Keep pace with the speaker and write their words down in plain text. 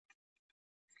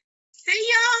Hey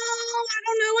y'all, I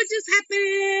don't know what just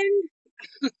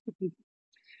happened.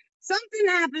 Something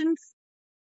happened.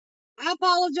 I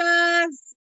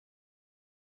apologize.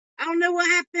 I don't know what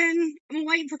happened. I'm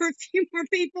waiting for a few more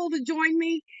people to join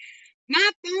me.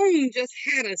 My phone just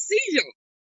had a seizure.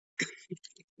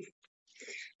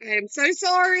 I am so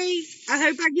sorry. I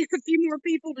hope I get a few more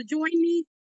people to join me.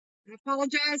 I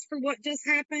apologize for what just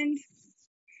happened.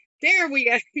 There we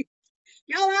go.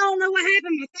 Y'all, I don't know what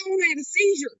happened. My phone had a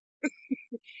seizure.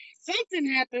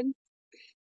 Something happened.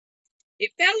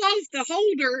 It fell off the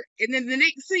holder, and then the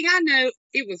next thing I know,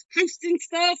 it was posting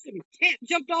stuff, and my cat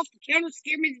jumped off the counter,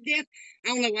 scared me to death. I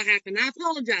don't know what happened. I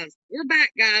apologize. We're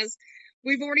back, guys.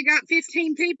 We've already got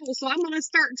 15 people, so I'm going to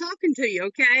start talking to you,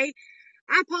 okay?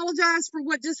 I apologize for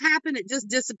what just happened. It just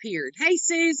disappeared. Hey,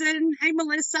 Susan. Hey,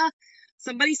 Melissa.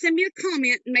 Somebody send me a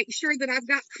comment and make sure that I've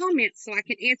got comments so I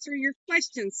can answer your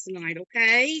questions tonight,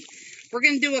 okay? We're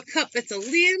going to do a cup that's a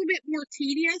little bit more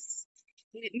tedious.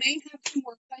 And it may have some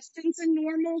more questions than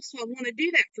normal, so I want to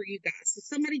do that for you guys. So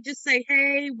somebody just say,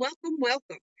 hey, welcome,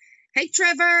 welcome. Hey,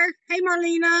 Trevor. Hey,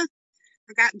 Marlena.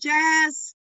 I got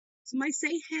Jazz. Somebody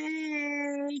say,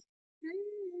 hey.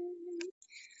 Hey.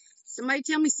 Somebody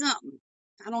tell me something.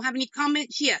 I don't have any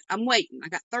comments yet. I'm waiting. I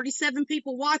got 37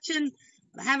 people watching,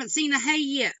 but I haven't seen a hey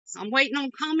yet. So I'm waiting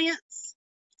on comments,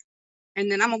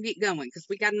 and then I'm going to get going because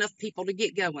we got enough people to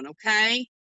get going, okay?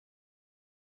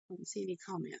 I don't see any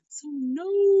comments. Oh,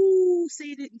 no. Say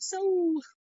it didn't so.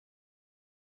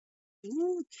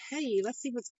 Okay, let's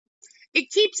see what's.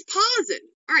 It keeps pausing.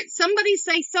 All right, somebody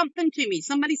say something to me.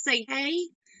 Somebody say, hey.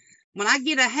 When I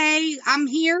get a hey, I'm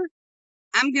here,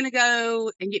 I'm going to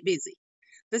go and get busy.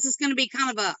 This is going to be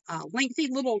kind of a lengthy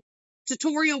little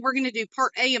tutorial. We're going to do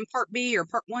part A and part B, or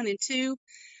part 1 and 2.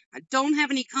 I don't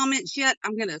have any comments yet.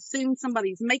 I'm going to assume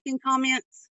somebody's making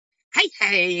comments. Hey,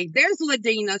 hey, there's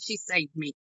Ladina. She saved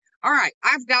me. All right,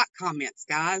 I've got comments,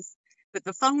 guys, but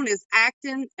the phone is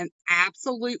acting an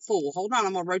absolute fool. Hold on,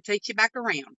 I'm going to rotate you back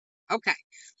around. Okay,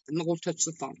 I'm not going to touch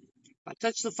the phone. If I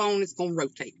touch the phone, it's going to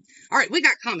rotate. All right, we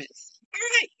got comments. All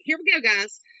right, here we go,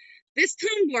 guys. This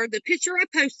tumbler, the picture I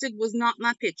posted was not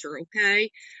my picture,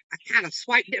 okay? I kind of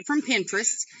swiped it from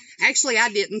Pinterest. Actually, I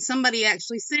didn't. Somebody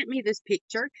actually sent me this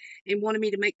picture and wanted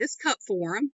me to make this cup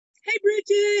for them. Hey,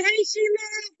 Bridget. Hey,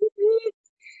 Sheila.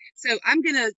 So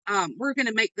we're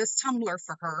gonna make this tumbler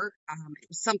for her. It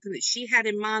was something that she had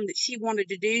in mind that she wanted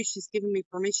to do. She's given me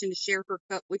permission to share her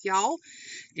cup with y'all,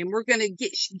 and we're gonna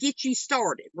get you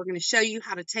started. We're gonna show you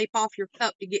how to tape off your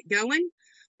cup to get going.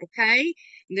 Okay,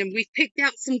 and then we've picked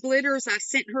out some glitters. I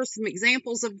sent her some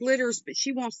examples of glitters, but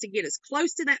she wants to get as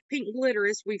close to that pink glitter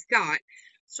as we've got.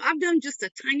 So I've done just a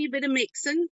tiny bit of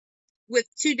mixing with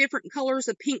 2 different colors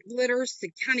of pink glitters to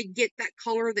kind of get that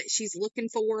color that she's looking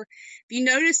for. If you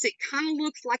notice, it kind of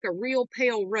looks like a real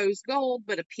pale rose gold,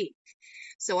 but a pink.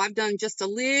 So I've done just a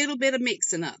little bit of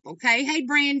mixing up. Okay. Hey,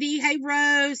 Brandy. Hey,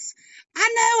 Rose.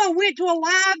 I know I went to a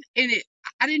live and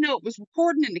I didn't know it was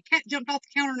recording and the cat jumped off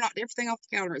the counter. Not everything off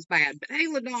the counter is bad. But hey,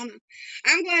 LaDonna,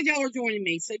 I'm glad y'all are joining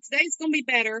me. So today's going to be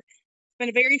better. Been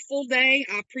a very full day.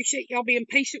 I appreciate y'all being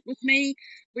patient with me.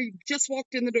 We just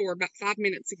walked in the door about 5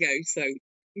 minutes ago, so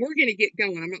we're gonna get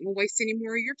going. I'm not gonna waste any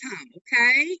more of your time,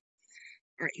 okay?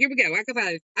 All right, here we go.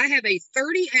 I have a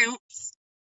 30-ounce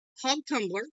hog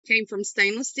tumbler. Came from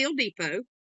Stainless Steel Depot.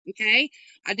 Okay,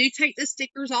 I do take the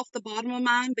stickers off the bottom of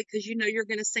mine because you know you're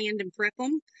going to sand and prep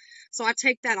them. So I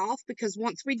take that off because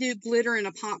once we do glitter and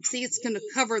epoxy, it's going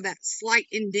to cover that slight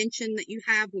indentation that you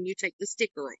have when you take the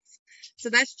sticker off.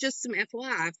 So that's just some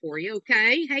FYI for you,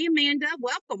 okay? Hey, Amanda,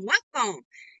 welcome, welcome.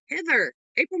 Heather,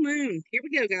 April Moon, here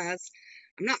we go, guys.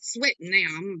 I'm not sweating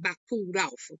now. I'm about cooled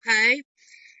off, okay?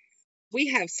 We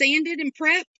have sanded and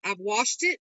prepped. I've washed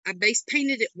it. I base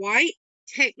painted it white.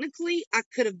 Technically, I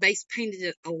could have base painted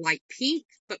it a light pink,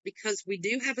 but because we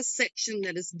do have a section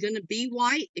that is going to be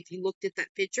white, if you looked at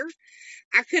that picture,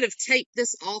 I could have taped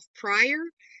this off prior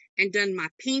and done my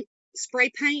pink spray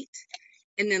paint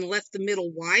and then left the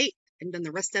middle white and done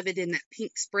the rest of it in that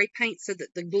pink spray paint so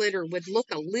that the glitter would look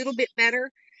a little bit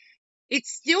better.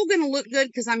 It's still going to look good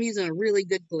because I'm using a really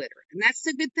good glitter. And that's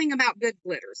the good thing about good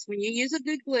glitters. When you use a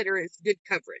good glitter, it's good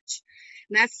coverage.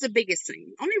 And that's the biggest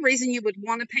thing. The only reason you would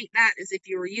want to paint that is if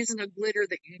you were using a glitter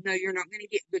that you know you're not going to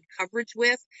get good coverage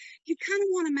with. You kind of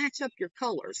want to match up your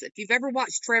colors. If you've ever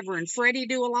watched Trevor and Freddie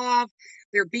do a live,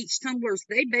 their beach tumblers,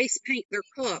 they base paint their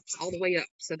cups all the way up.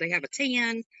 So they have a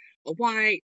tan, a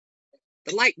white,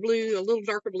 the light blue, a little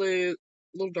darker blue,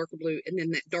 and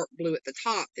then that dark blue at the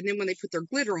top. And then when they put their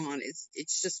glitter on,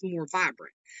 it's just more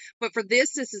vibrant. But for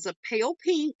this is a pale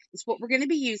pink. It's what we're going to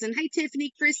be using. Hey,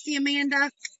 Tiffany, Christy, Amanda.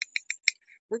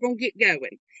 we're going to get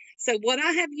going. So what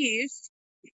I have used,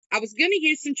 I was going to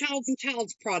use some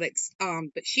Child's products,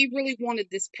 but she really wanted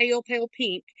this pale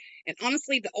pink. And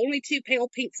honestly, the only two pale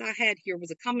pinks I had here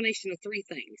was a combination of three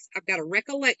things. I've got a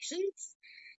Recollections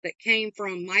that came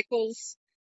from Michael's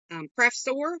craft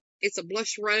store. It's a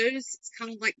blush rose. It's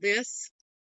kind of like this.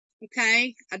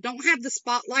 Okay. I don't have the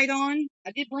spotlight on.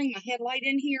 I did bring my headlight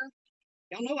in here.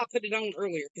 Y'all know I put it on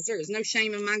earlier because there is no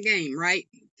shame in my game, right?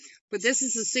 But this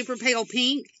is a super pale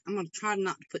pink. I'm going to try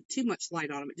not to put too much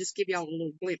light on it, but just give y'all a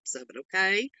little glimpse of it,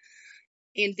 okay?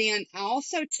 And then I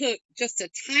also took just a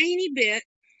tiny bit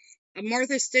of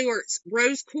Martha Stewart's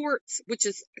Rose Quartz, which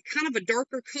is kind of a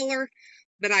darker color,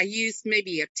 but I used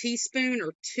maybe a teaspoon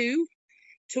or two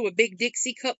to a big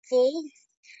Dixie cup full.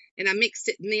 And I mixed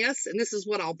it in this, and this is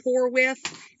what I'll pour with.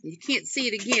 You can't see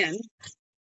it again.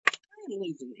 I'm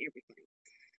losing everything.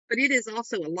 But it is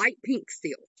also a light pink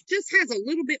still. Just has a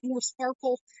little bit more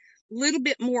sparkle, a little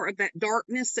bit more of that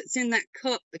darkness that's in that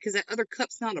cup because that other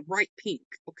cup's not a bright pink,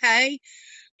 okay?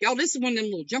 Y'all, this is one of them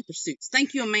little jumper suits.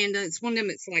 Thank you, Amanda. It's one of them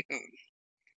that's like,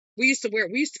 we used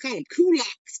to call them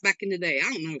culottes back in the day.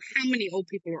 I don't know how many old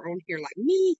people are on here like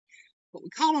me, but we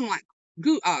call them like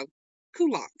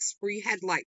culottes, where you had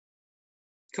like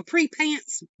capri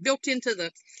pants built into the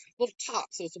little top.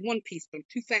 So it's a one piece, but I'm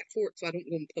too fat for it, so I don't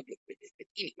go in public with it. But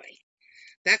anyway,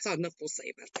 that's enough we'll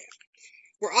say about that.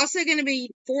 We're also going to be,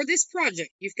 for this project,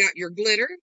 you've got your glitter.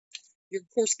 You're, of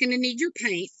course, going to need your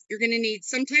paint. You're going to need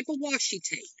some type of washi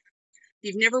tape.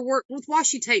 If you've never worked with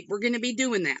washi tape, we're going to be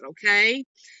doing that, okay?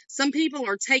 Some people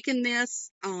are taking this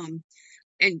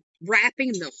and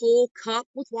wrapping the whole cup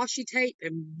with washi tape,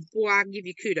 and boy, I give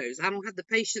you kudos. I don't have the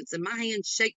patience, and my hands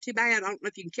shake too bad. I don't know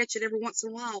if you can catch it every once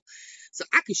in a while. So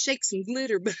I can shake some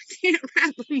glitter, but I can't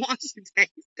wrap in washi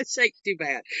tape. It shakes too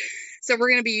bad. So we're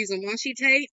going to be using washi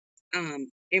tape,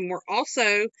 and we're also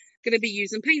going to be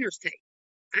using painter's tape.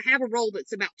 I have a roll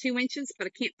that's about 2 inches, but I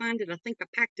can't find it. I think I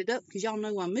packed it up because y'all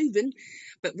know I'm moving.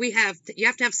 But you have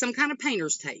to have some kind of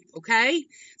painter's tape, okay?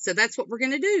 So that's what we're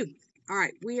going to do. All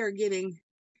right,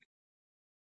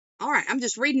 all right, I'm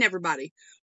just reading everybody.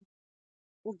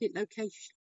 We're getting okay.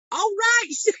 All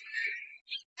right.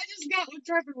 I just got what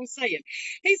Trevor was saying.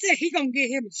 He said he gonna get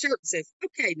him a shirt that says,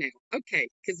 okay now, okay.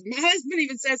 Because my husband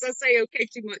even says I say okay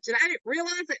too much. And I didn't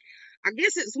realize it. I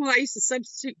guess it's when I used to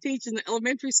substitute teach in the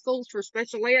elementary schools for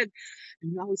special ed.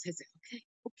 And he always says,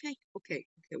 okay,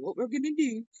 what we're gonna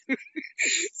do.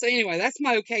 So anyway, that's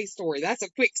my okay story. That's a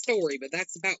quick story, but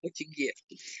that's about what you get.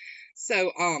 So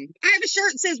I have a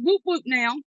shirt that says whoop whoop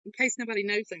now, in case nobody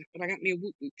knows that, but I got me a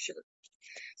whoop whoop shirt.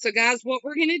 So guys, what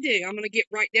we're going to do, I'm going to get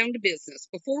right down to business.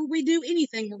 Before we do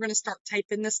anything, we're going to start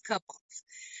taping this cup off.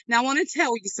 Now I want to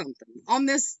tell you something. On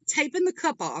this taping the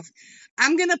cup off,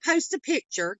 I'm going to post a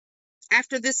picture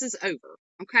after this is over,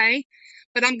 okay?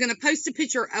 But I'm going to post a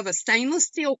picture of a stainless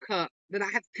steel cup that I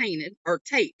have painted or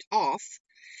taped off.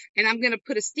 And I'm going to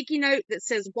put a sticky note that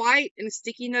says white and a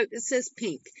sticky note that says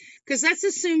pink. Because let's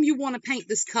assume you want to paint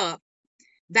this cup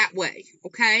that way,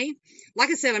 okay? Like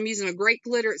I said, I'm using a great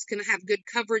glitter. It's going to have good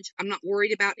coverage. I'm not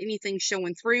worried about anything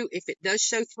showing through. If it does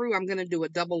show through, I'm going to do a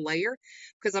double layer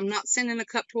because I'm not sending a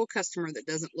cup to a customer that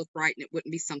doesn't look right, and it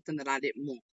wouldn't be something that I didn't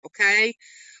want, okay?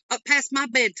 Up past my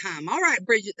bedtime. All right,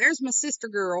 Bridget, there's my sister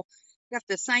girl. Got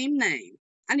the same name.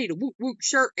 I need a whoop whoop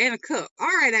shirt and a cup. All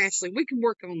right, Ashley, we can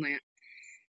work on that.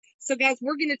 So guys,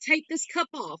 we're going to take this cup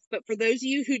off, but for those of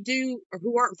you who do or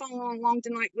who aren't following along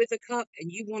tonight with a cup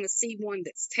and you want to see one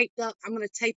that's taped up, I'm going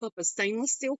to tape up a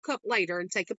stainless steel cup later and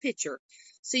take a picture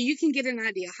so you can get an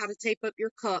idea how to tape up your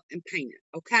cup and paint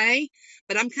it, okay?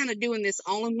 But I'm kind of doing this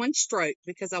all in one stroke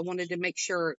because I wanted to make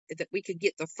sure that we could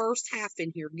get the first half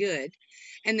in here good.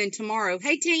 And then tomorrow,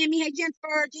 hey Tammy, hey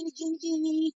Jennifer,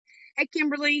 Jenny, hey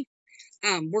Kimberly,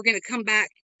 we're going to come back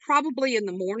probably in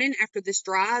the morning after this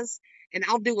dries, and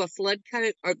I'll do a flood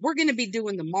coat. We're going to be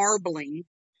doing the marbling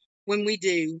when we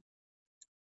do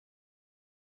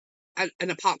an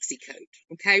epoxy coat,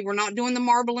 okay? We're not doing the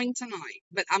marbling tonight,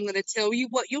 but I'm going to tell you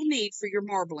what you'll need for your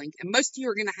marbling, and most of you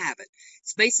are going to have it.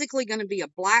 It's basically going to be a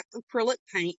black acrylic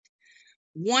paint,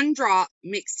 1 drop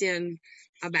mixed in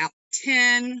about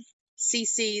 10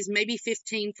 cc's, maybe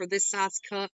 15 for this size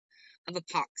cup of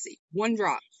epoxy. 1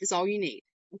 drop is all you need,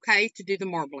 okay, to do the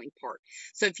marbling part.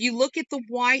 So if you look at the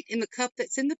white in the cup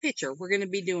that's in the picture, we're going to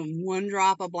be doing 1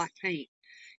 drop of black paint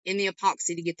in the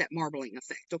epoxy to get that marbling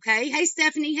effect, okay? Hey,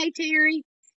 Stephanie. Hey, Terry.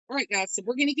 All right, guys, so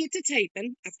we're going to get to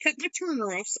taping. I've cut my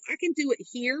turner off so I can do it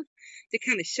here to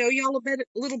kind of show y'all a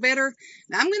little better.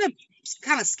 Now, I'm going to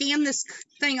kind of scan this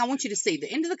thing. I want you to see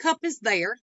the end of the cup is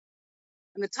there,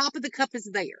 and the top of the cup is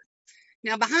there.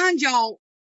 Now, behind y'all,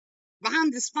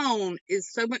 behind this phone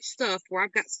is so much stuff where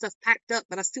I've got stuff packed up,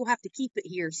 but I still have to keep it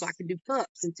here so I can do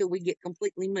cups until we get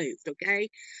completely moved, okay?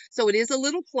 So it is a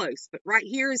little close, but right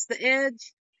here is the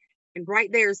edge, and right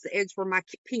there is the edge where my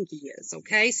pinky is,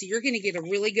 okay? So you're going to get a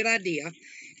really good idea,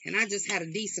 and I just had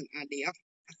a decent idea.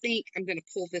 I think I'm going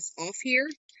to pull this off here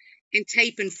and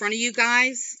tape in front of you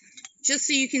guys just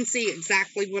so you can see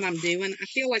exactly what I'm doing. I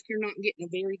feel like you're not getting a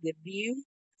very good view.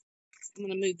 I'm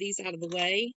going to move these out of the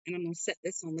way, and I'm going to set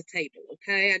this on the table,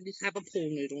 okay? I just have a pool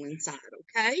noodle inside,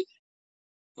 okay?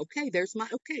 Okay, there's my,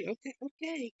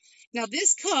 okay. Now,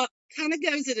 this cup kind of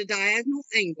goes at a diagonal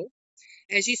angle,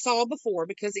 as you saw before,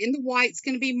 because in the white, it's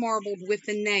going to be marbled with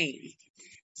the name.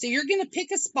 So you're going to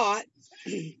pick a spot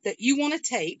that you want to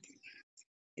tape,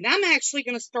 and I'm actually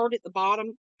going to start at the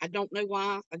bottom. I don't know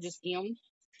why, I just am.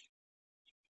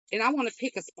 And I want to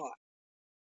pick a spot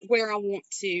where I want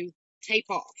to tape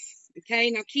off.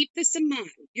 Okay, now keep this in mind.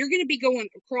 You're going to be going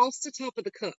across the top of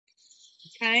the cup.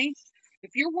 Okay,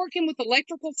 if you're working with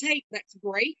electrical tape, that's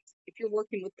great. If you're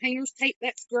working with painter's tape,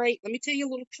 that's great. Let me tell you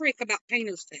a little trick about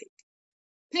painter's tape.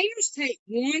 Painter's tape,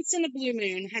 once in a blue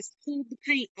moon, has pulled the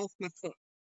paint off my cup.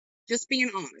 Just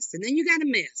being honest. And then you got a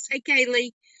mess. Hey,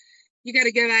 Kaylee, you got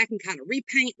to go back and kind of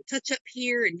repaint and touch up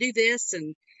here and do this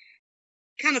and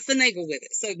kind of finagle with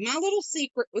it. So my little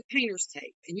secret with painter's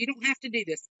tape, and you don't have to do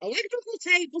this, electrical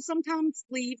tape will sometimes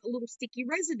leave a little sticky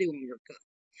residue on your cup.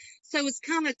 So it's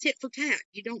kind of tit for tat.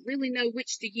 You don't really know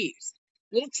which to use.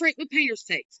 Little trick with painter's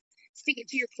tape. Stick it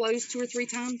to your clothes 2 or 3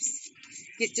 times.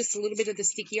 Get just a little bit of the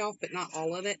sticky off, but not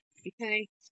all of it. Okay?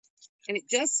 And it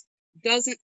just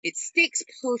doesn't, it sticks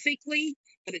perfectly,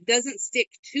 but it doesn't stick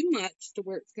too much to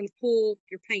where it's going to pull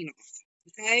your paint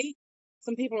off. Okay?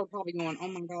 Some people are probably going, oh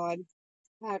my God,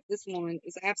 this woman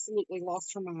is absolutely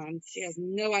lost her mind. She has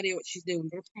no idea what she's doing,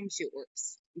 but I promise you it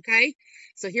works. Okay?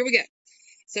 So here we go.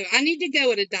 So I need to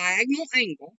go at a diagonal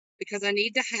angle because I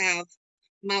need to have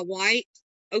my white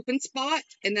open spot,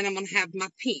 and then I'm going to have my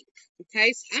pink.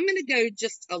 Okay? So I'm going to go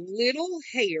just a little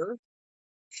hair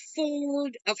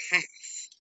forward of half.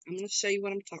 I'm going to show you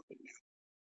what I'm talking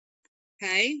about.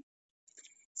 Okay?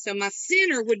 So my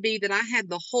center would be that I had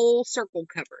the whole circle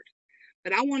covered.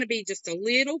 But I want to be just a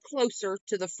little closer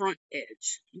to the front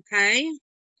edge, okay?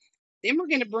 Then we're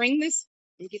going to bring this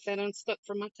and get that unstuck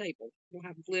from my table. We'll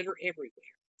have glitter everywhere.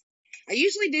 I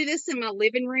usually do this in my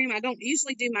living room. I don't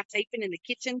usually do my taping in the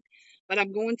kitchen, but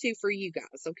I'm going to for you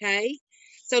guys, okay?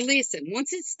 So listen,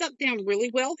 once it's stuck down really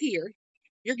well here,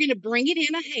 you're going to bring it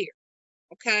in a hair,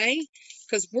 okay?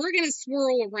 Because we're going to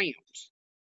swirl around,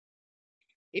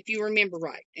 if you remember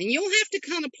right. And you'll have to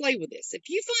kind of play with this. If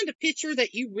you find a picture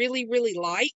that you really, really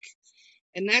like,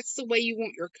 and that's the way you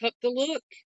want your cup to look,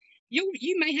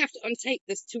 you may have to untape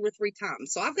this 2 or 3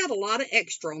 times. So I've got a lot of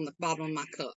extra on the bottom of my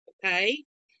cup, okay?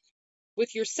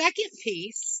 With your second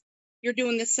piece, you're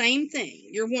doing the same thing.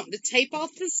 You're wanting to tape off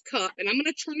this cup, and I'm going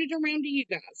to turn it around to you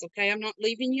guys, okay? I'm not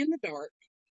leaving you in the dark.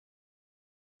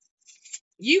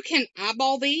 You can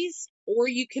eyeball these, or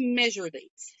you can measure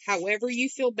these, however you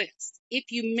feel best. If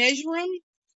you measure them,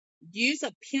 use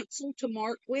a pencil to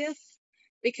mark with,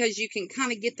 because you can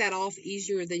kind of get that off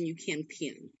easier than you can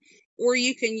pen. Or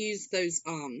you can use those,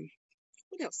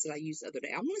 what else did I use the other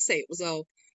day? I want to say it was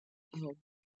what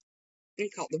do you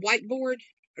call it, the whiteboard,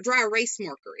 a dry erase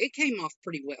marker. It came off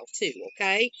pretty well too,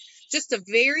 okay? Just a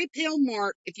very pale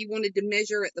mark if you wanted to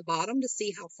measure at the bottom to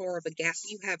see how far of a gap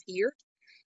you have here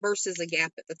versus a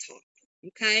gap at the top,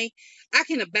 okay? I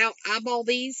can about eyeball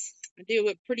these. I do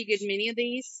a pretty good many of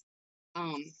these.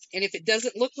 And if it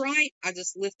doesn't look right, I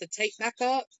just lift the tape back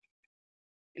up,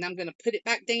 and I'm going to put it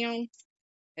back down,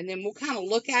 and then we'll kind of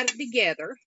look at it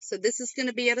together. So this is going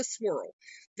to be at a swirl.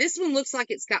 This one looks like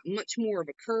it's got much more of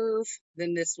a curve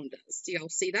than this one does. Do y'all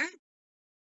see that?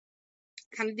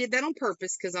 Kind of did that on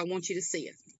purpose because I want you to see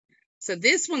it. So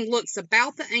this one looks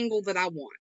about the angle that I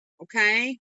want,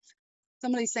 okay?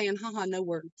 Somebody's saying, haha, no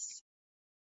words.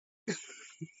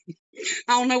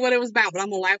 I don't know what it was about, but I'm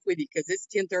going to laugh with you because it's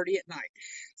 10:30 at night.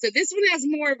 So this one has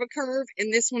more of a curve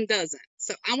and this one doesn't.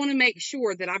 So I want to make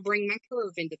sure that I bring my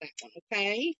curve into that one,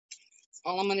 okay? That's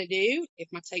all I'm going to do if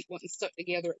my tape wasn't stuck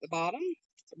together at the bottom.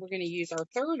 So we're going to use our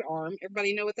third arm.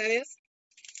 Everybody know what that is?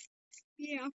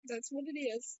 Yeah, that's what it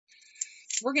is.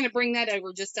 We're going to bring that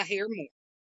over just a hair more.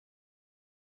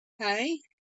 Okay?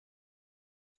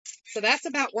 So that's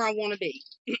about where I want to be.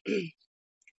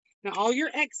 Now, all your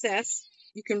excess,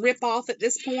 you can rip off at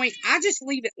this point. I just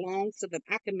leave it long so that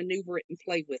I can maneuver it and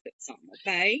play with it some,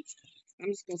 okay? I'm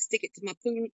just going to stick it to my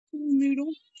pool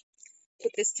noodle.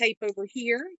 Put this tape over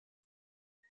here.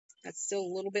 That's still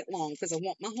a little bit long because I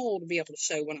want my hole to be able to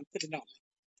show when I put it on.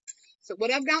 So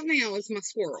what I've got now is my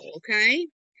swirl, okay?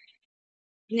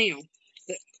 Now,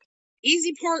 the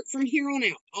easy part from here on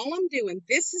out, all I'm doing,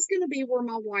 this is going to be where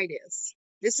my white is.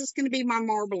 This is going to be my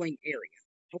marbling area.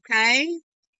 Okay?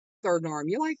 Third arm.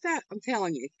 You like that? I'm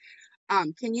telling you.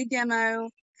 Can you demo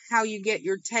how you get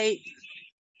your tape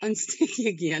unsticky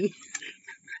again?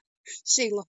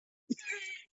 Sheila.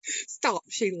 Stop,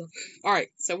 Sheila. All right,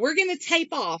 so we're going to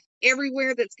tape off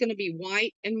everywhere that's going to be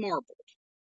white and marbled.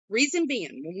 Reason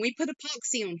being, when we put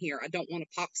epoxy on here, I don't want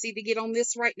epoxy to get on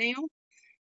this right now.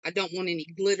 I don't want any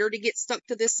glitter to get stuck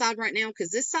to this side right now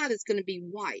because this side is going to be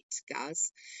white,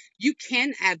 guys. You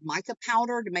can add mica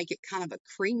powder to make it kind of a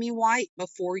creamy white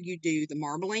before you do the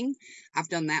marbling. I've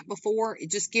done that before. It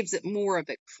just gives it more of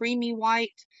a creamy white,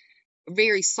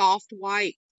 very soft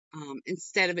white,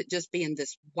 instead of it just being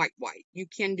this white. You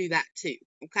can do that too,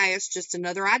 okay? It's just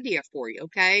another idea for you,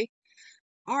 okay?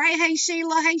 All right, hey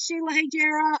Sheila, hey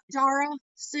Jara,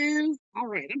 Sue. All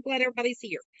right, I'm glad everybody's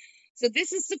here. So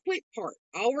this is the quick part.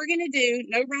 All we're going to do,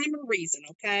 no rhyme or reason,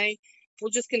 okay?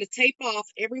 We're just going to tape off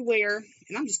everywhere,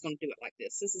 and I'm just going to do it like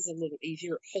this. This is a little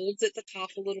easier. It holds at the top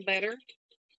a little better.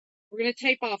 We're going to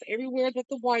tape off everywhere that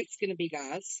the white's going to be,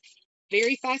 guys.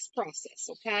 Very fast process,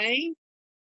 okay?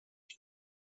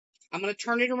 I'm going to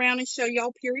turn it around and show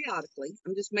y'all periodically.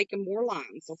 I'm just making more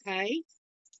lines, okay?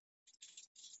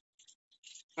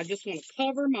 I just want to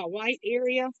cover my white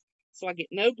area so I get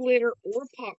no glitter or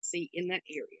epoxy in that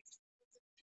area.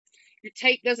 Your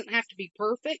tape doesn't have to be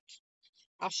perfect.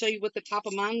 I'll show you what the top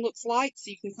of mine looks like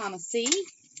so you can kind of see.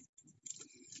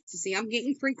 So see, I'm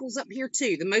getting crinkles up here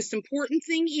too. The most important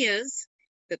thing is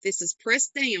that this is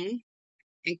pressed down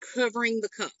and covering the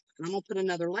cup. And I'm going to put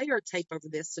another layer of tape over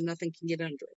this so nothing can get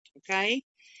under it, okay?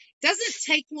 Doesn't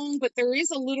take long, but there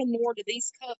is a little more to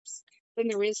these cups than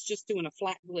there is just doing a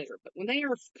flat glitter. But when they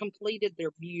are completed,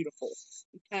 they're beautiful,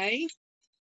 okay?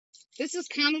 This is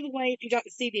kind of the way, if you got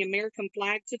to see the American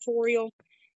flag tutorial,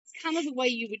 it's kind of the way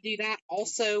you would do that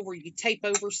also, where you tape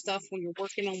over stuff when you're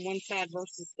working on one side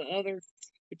versus the other.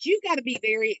 But you've got to be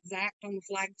very exact on the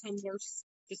flag tumblers,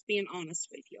 just being honest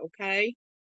with you, okay?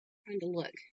 Trying to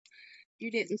look.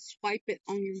 You didn't swipe it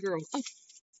on your girl. Oh.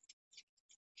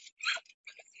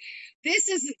 This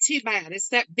isn't too bad. It's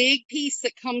that big piece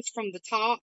that comes from the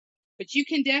top, but you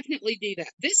can definitely do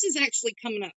that. This is actually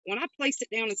coming up. When I place it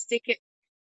down and stick it,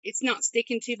 it's not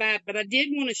sticking too bad, but I did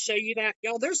want to show you that.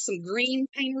 Y'all, there's some green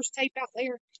painter's tape out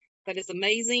there that is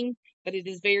amazing, but it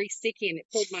is very sticky, and it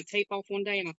pulled my tape off one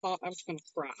day, and I thought I was going to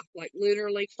cry. Like,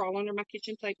 literally crawl under my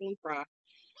kitchen table and cry.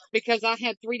 Because I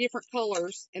had 3 different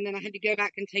colors, and then I had to go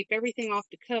back and tape everything off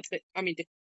to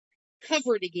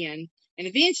cover it again. And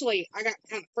eventually, I got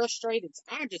kind of frustrated, so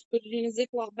I just put it in a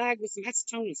Ziploc bag with some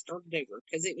acetone and started over,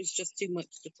 because it was just too much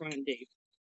to try and do.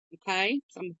 Okay,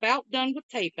 so I'm about done with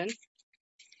taping.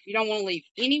 You don't want to leave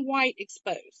any white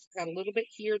exposed. Got a little bit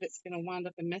here that's going to wind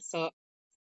up and mess up.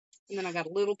 And then I got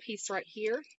a little piece right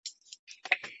here.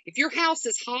 If your house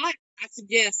is hot, I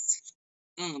suggest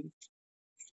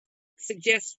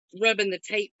rubbing the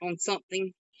tape on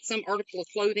something, some article of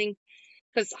clothing,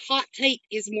 because hot tape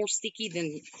is more sticky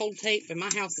than cold tape, and my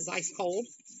house is ice cold.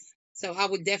 So I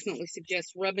would definitely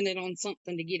suggest rubbing it on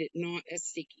something to get it not as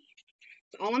sticky.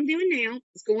 So all I'm doing now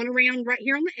is going around right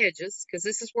here on the edges, because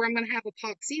this is where I'm going to have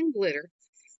epoxy and glitter,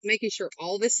 making sure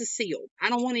all this is sealed. I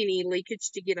don't want any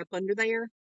leakage to get up under there.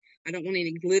 I don't want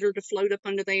any glitter to float up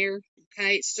under there.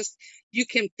 Okay, it's just, you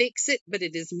can fix it, but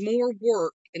it is more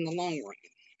work in the long run.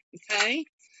 Okay,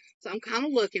 so I'm kind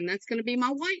of looking. That's going to be my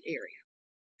white area.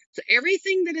 So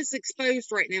everything that is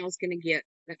exposed right now is going to get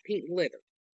that pink glitter.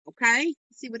 Okay,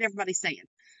 let's see what everybody's saying.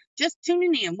 Just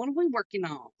tuning in. What are we working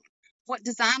on? What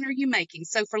design are you making?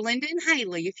 So for Linda and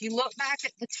Haley, if you look back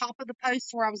at the top of the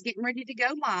post where I was getting ready to go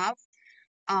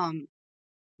live,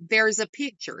 there's a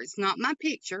picture. It's not my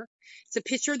picture. It's a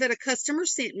picture that a customer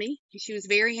sent me. She was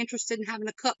very interested in having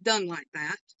a cup done like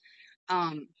that.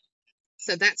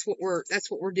 So that's what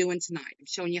we're doing tonight. I'm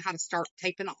showing you how to start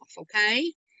taping off,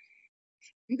 okay?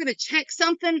 I'm going to check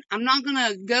something. I'm not going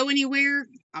to go anywhere.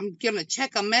 I'm going to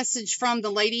check a message from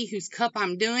the lady whose cup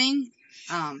I'm doing,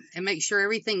 and make sure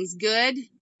everything's good.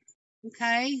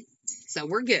 Okay, so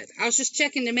we're good. I was just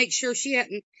checking to make sure she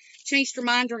hadn't changed her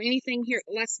mind or anything here at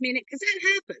the last minute, because that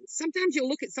happens. Sometimes you'll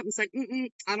look at something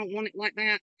and say, I don't want it like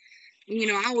that. And, you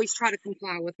know, I always try to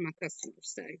comply with my customers.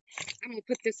 So I'm going to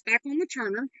put this back on the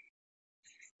turner,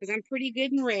 because I'm pretty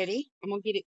good and ready. I'm going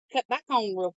to get it cut back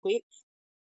on real quick.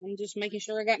 I'm just making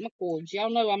sure I got my cords. Y'all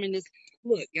know I'm in this.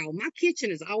 Look, y'all, my kitchen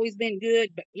has always been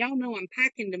good, but y'all know I'm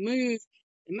packing to move,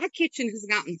 and my kitchen has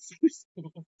gotten so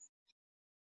small.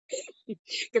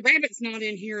 The rabbit's not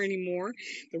in here anymore.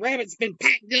 The rabbit's been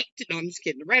packed up. No, I'm just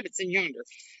kidding. The rabbit's in yonder.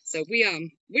 So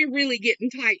we're really getting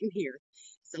tight in here.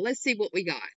 So let's see what we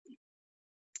got.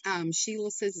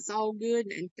 Sheila says it's all good,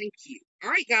 and thank you. All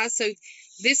right, guys. So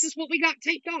this is what we got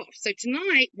taped off. So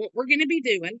tonight, what we're going to be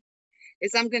doing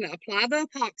is I'm going to apply the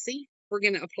epoxy. We're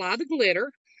going to apply the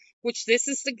glitter, which this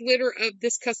is the glitter of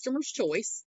this customer's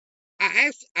choice.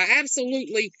 I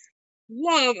absolutely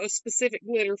love a specific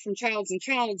glitter from Childs and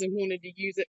Childs and wanted to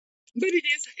use it. But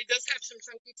it does have some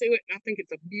chunky to it, and I think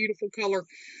it's a beautiful color.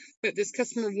 But this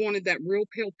customer wanted that real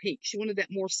pale pink. She wanted that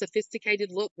more sophisticated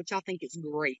look, which I think is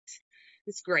great.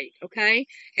 It's great, okay?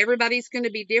 Everybody's going to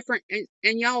be different,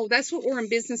 and y'all, that's what we're in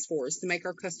business for, is to make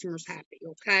our customers happy,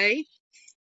 okay?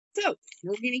 So,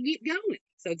 we're going to get going.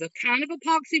 So, the kind of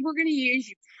epoxy we're going to use,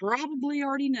 you probably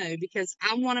already know, because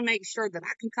I want to make sure that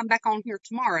I can come back on here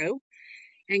tomorrow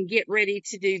and get ready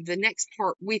to do the next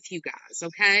part with you guys,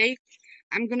 okay?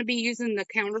 I'm going to be using the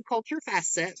Counterculture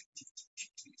Fast Set,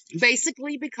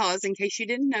 basically because, in case you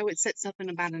didn't know, it sets up in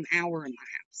about an hour in my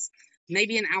house,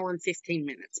 maybe an hour and 15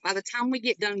 minutes. By the time we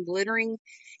get done glittering,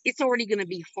 it's already going to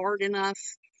be hard enough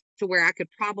to where I could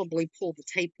probably pull the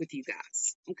tape with you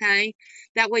guys, okay?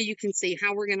 That way you can see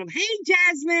how we're going to, hey,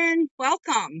 Jasmine,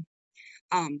 welcome.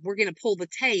 We're going to pull the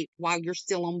tape while you're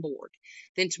still on board.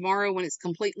 Then tomorrow, when it's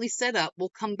completely set up, we'll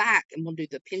come back and we'll do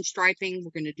the pinstriping.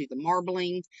 We're going to do the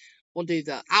marbling.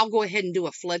 I'll go ahead and do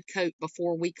a flood coat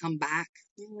before we come back.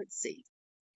 Let's see.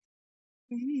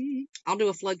 I'll do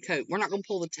a flood coat. We're not going to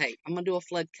pull the tape. I'm going to do a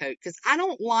flood coat because I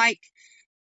don't like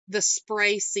the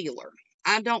spray sealer.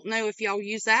 I don't know if y'all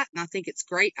use that, and I think it's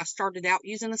great. I started out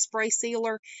using a spray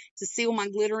sealer to seal my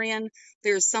glitter in.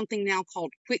 There's something now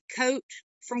called Quick Coat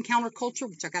from Counterculture,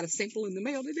 which I got a sample in the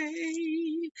mail today.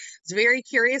 I was very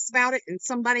curious about it, and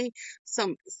some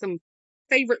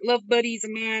favorite love buddies of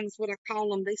mine is what I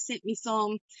call them. They sent me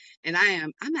some, and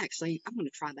I'm going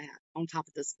to try that on top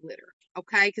of this glitter,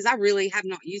 okay? Because I really have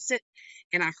not used it,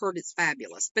 and I heard it's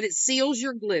fabulous. But it seals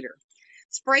your glitter.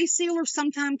 Spray sealers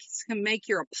sometimes can make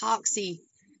your epoxy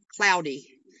cloudy.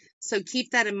 So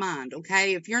keep that in mind,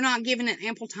 okay? If you're not giving it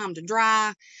ample time to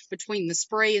dry between the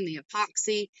spray and the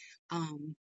epoxy,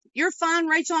 you're fine,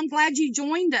 Rachel. I'm glad you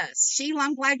joined us. Sheila,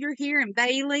 I'm glad you're here. And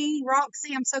Bailey,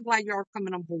 Roxy, I'm so glad y'all are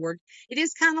coming on board. It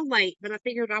is kind of late, but I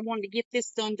figured I wanted to get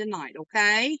this done tonight,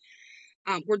 okay?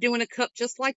 We're doing a cup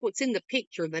just like what's in the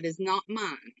picture that is not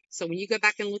mine. So when you go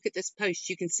back and look at this post,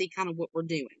 you can see kind of what we're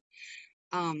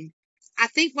doing. I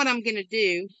think what I'm going to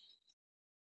do,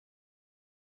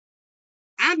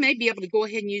 I may be able to go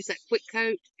ahead and use that quick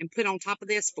coat and put on top of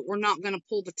this, but we're not going to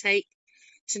pull the tape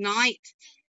tonight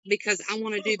because I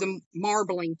want to do the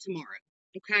marbling tomorrow,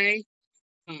 okay?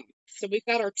 So we've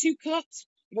got our 2 cups.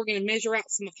 We're going to measure out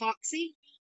some epoxy,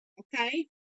 okay?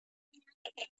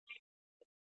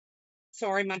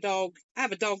 Sorry, my dog. I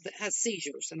have a dog that has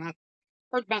seizures, and I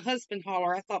heard my husband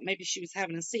holler. I thought maybe she was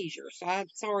having a seizure, so I'm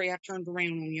sorry I turned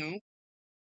around on y'all.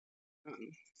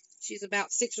 She's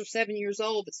about 6 or 7 years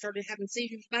old, but started having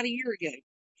seizures about a year ago.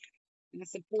 And I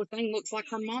said, poor thing looks like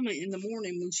her mama in the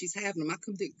morning when she's having them. I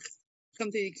come through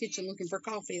the kitchen looking for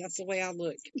coffee. That's the way I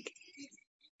look.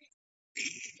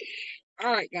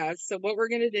 All right, guys. So what we're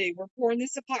going to do, we're pouring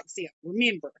this epoxy up.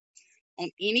 Remember,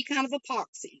 on any kind of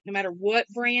epoxy, no matter what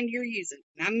brand you're using,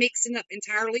 and I'm mixing up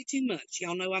entirely too much.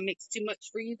 Y'all know I mix too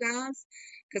much for you guys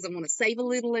because I want to save a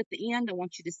little at the end. I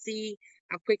want you to see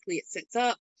how quickly it sets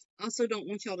up. I also don't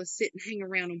want y'all to sit and hang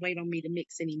around and wait on me to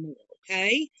mix anymore,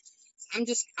 okay? I'm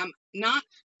not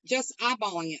just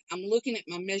eyeballing it. I'm looking at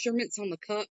my measurements on the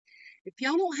cup. If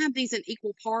y'all don't have these in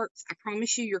equal parts, I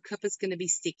promise you your cup is going to be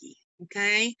sticky,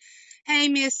 okay? Hey,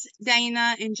 Miss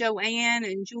Dana and Joanne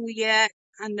and Juliet.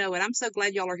 I know it. I'm so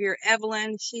glad y'all are here.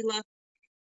 Evelyn, Sheila.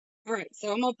 All right,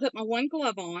 so I'm going to put my one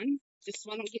glove on just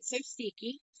so I don't get so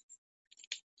sticky.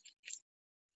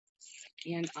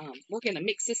 And we're going to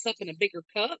mix this up in a bigger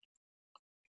cup.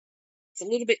 It's a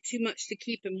little bit too much to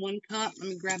keep in one cup. Let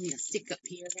me grab me a stick up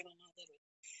here. I got all my little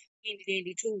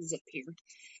handy-dandy tools up here.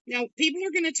 Now, people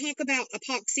are going to talk about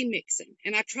epoxy mixing,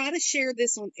 and I try to share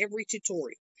this on every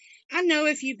tutorial. I know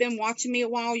if you've been watching me a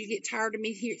while, you get tired of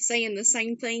me saying the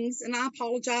same things, and I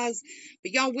apologize.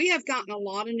 But, y'all, we have gotten a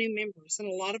lot of new members, and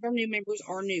a lot of our new members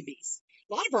are newbies.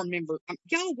 A lot of our members,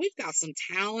 y'all, we've got some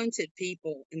talented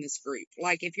people in this group.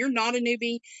 Like, if you're not a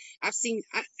newbie, I've seen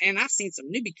some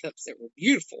newbie cups that were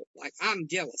beautiful. Like, I'm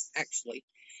jealous, actually.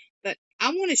 But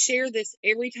I want to share this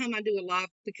every time I do a live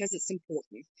because it's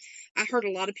important. I heard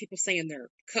a lot of people saying their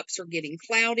cups are getting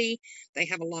cloudy. They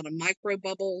have a lot of micro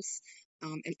bubbles.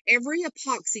 And every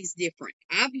epoxy is different.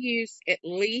 I've used at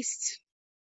least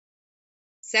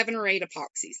 7 or 8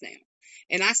 epoxies now.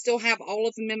 And I still have all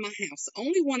of them in my house. The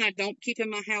only one I don't keep in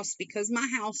my house because my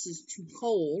house is too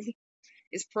cold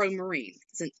is Pro Marine.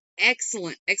 It's an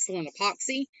excellent, excellent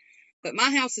epoxy. But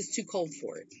my house is too cold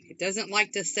for it. It doesn't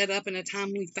like to set up in a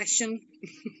timely fashion.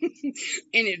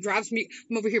 And it drives me,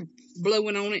 I'm over here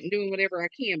blowing on it and doing whatever I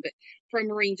can. But Pro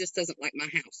Marine just doesn't like my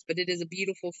house. But it is a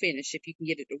beautiful finish if you can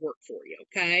get it to work for you,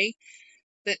 okay?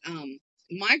 But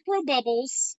micro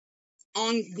bubbles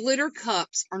on glitter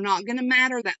cups are not going to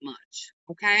matter that much,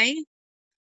 okay?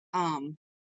 Um,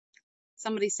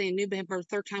 Somebody's saying new member,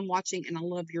 third time watching, and I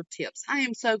love your tips. I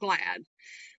am so glad.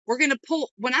 We're going to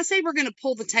pull, when I say we're going to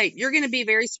pull the tape, you're going to be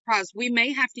very surprised. We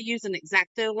may have to use an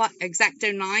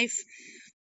X-Acto knife,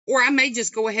 or I may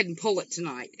just go ahead and pull it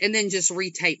tonight and then just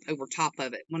retape over top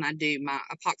of it when I do my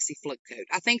epoxy float coat.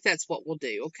 I think that's what we'll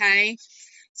do, okay?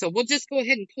 So we'll just go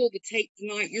ahead and pull the tape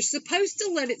tonight. You're supposed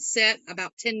to let it set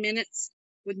about 10 minutes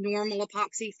with normal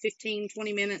epoxy, 15,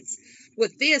 20 minutes.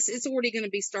 With this, it's already going to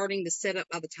be starting to set up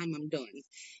by the time I'm done.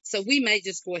 So we may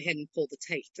just go ahead and pull the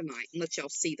tape tonight and let y'all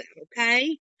see that,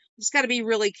 okay? Just got to be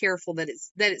really careful that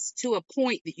it's to a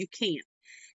point that you can.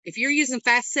 If you're using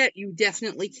fast set, you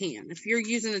definitely can. If you're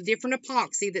using a different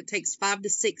epoxy that takes 5 to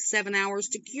 6, 7 hours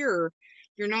to cure,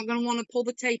 you're not going to want to pull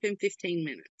the tape in 15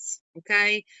 minutes.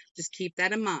 Okay? Just keep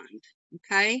that in mind.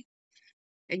 Okay?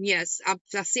 And yes, I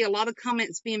see a lot of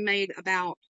comments being made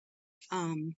about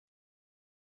the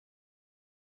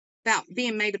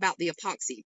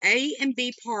epoxy. A and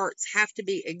B parts have to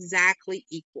be exactly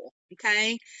equal.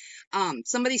 Okay?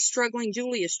 Somebody's struggling.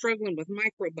 Julie is struggling with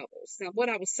micro bubbles. Now, what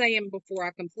I was saying before,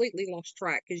 I completely lost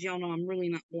track because y'all know I'm really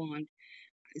not blonde.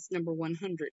 It's number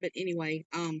 100. But anyway,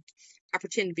 I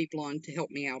pretend to be blonde to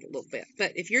help me out a little bit.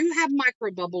 But if you have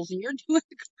micro bubbles and you're doing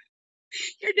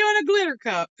a glitter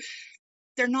cup,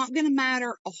 they're not going to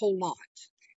matter a whole lot.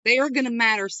 They are going to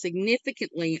matter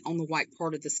significantly on the white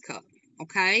part of this cup.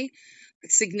 Okay?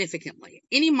 Significantly.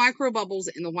 Any micro bubbles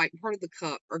in the white part of the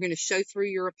cup are going to show through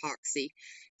your epoxy.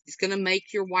 It's going to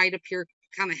make your white appear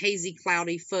kind of hazy,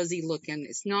 cloudy, fuzzy looking.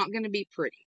 It's not going to be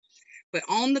pretty. But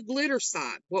on the glitter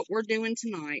side, what we're doing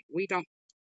tonight, y'all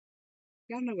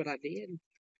know what I did?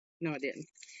 No, I didn't.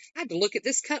 I had to look at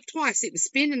this cup twice. It was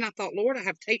spinning. I thought, Lord, I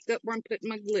have taped up where I'm putting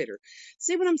my glitter.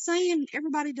 See what I'm saying?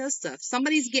 Everybody does stuff.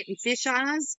 Somebody's getting fish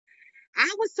eyes.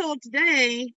 I was told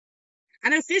today, I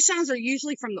know fish eyes are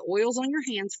usually from the oils on your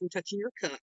hands from touching your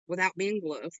cup without being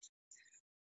gloved.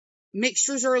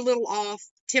 Mixtures are a little off.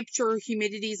 Temperature,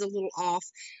 humidity is a little off.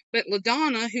 But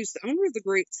LaDonna, who's the owner of the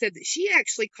group, said that she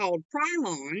actually called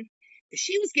Krylon.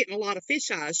 She was getting a lot of fish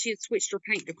eyes. She had switched her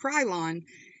paint to Krylon,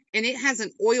 and it has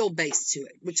an oil base to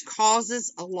it, which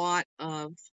causes a lot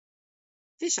of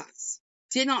fish eyes.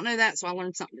 Did not know that, so I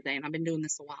learned something today, and I've been doing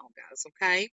this a while, guys,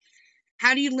 okay?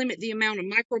 How do you limit the amount of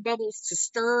micro bubbles? To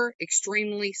stir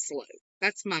extremely slow.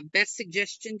 That's my best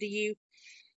suggestion to you,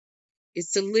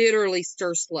 is to literally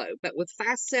stir slow. But with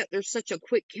fast set, there's such a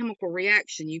quick chemical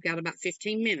reaction. You got about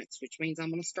 15 minutes, which means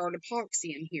I'm going to start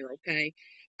epoxy in here, okay?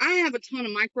 I have a ton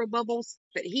of micro bubbles,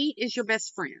 but heat is your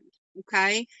best friend,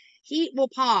 okay? Heat will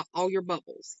pop all your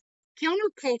bubbles.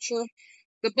 Counterculture,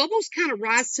 the bubbles kind of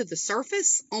rise to the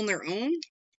surface on their own,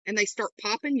 and they start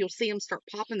popping. You'll see them start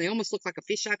popping. They almost look like a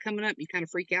fisheye coming up. You kind of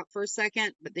freak out for a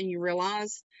second, but then you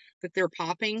realize that they're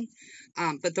popping.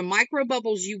 But the micro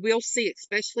bubbles you will see,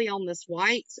 especially on this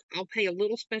white, I'll pay a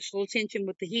little special attention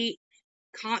with the heat.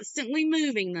 Constantly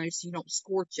moving those so you don't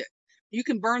scorch it. You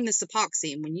can burn this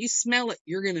epoxy, and when you smell it,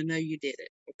 you're going to know you did it,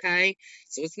 okay?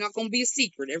 So it's not going to be a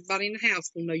secret. Everybody in the house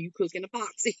will know you cooking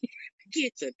epoxy in the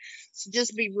kitchen. So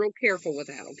just be real careful with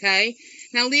that, okay?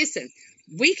 Now listen,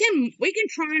 we can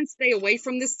try and stay away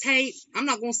from this tape. I'm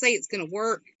not going to say it's going to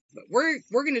work, but we're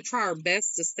going to try our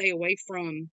best to stay away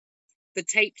from the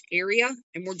taped area,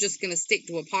 and we're just going to stick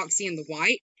to epoxy in the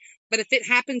white. But if it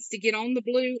happens to get on the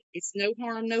blue, it's no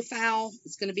harm, no foul.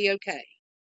 It's going to be okay.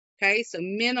 Okay, so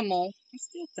minimal. I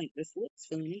still think this looks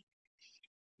funny.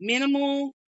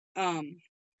 Minimal,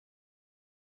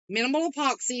 minimal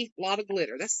epoxy, a lot of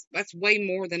glitter. That's way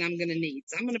more than I'm going to need.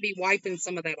 So I'm going to be wiping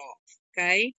some of that off.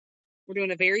 Okay, we're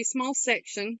doing a very small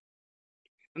section.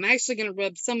 I'm actually going to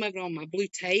rub some of it on my blue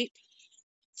tape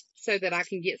so that I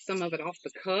can get some of it off the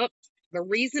cup. The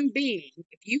reason being,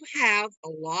 if you have a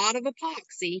lot of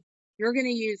epoxy, you're going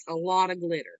to use a lot of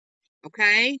glitter.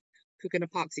 Okay? Cooking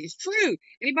epoxy is true.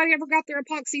 Anybody ever got their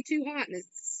epoxy too hot and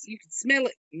you can smell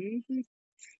it?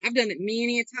 I've done it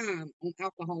many a time on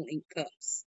alcohol ink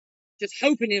cups. Just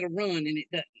hoping it'll run and it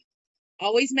doesn't.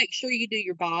 Always make sure you do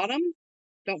your bottom.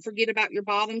 Don't forget about your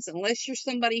bottoms unless you're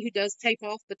somebody who does tape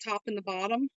off the top and the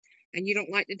bottom and you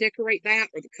don't like to decorate that,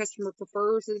 or the customer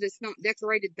prefers that it's not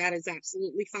decorated. That is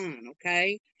absolutely fine,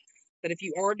 okay? But if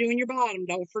you are doing your bottom,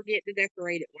 don't forget to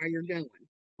decorate it while you're going,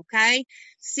 Okay,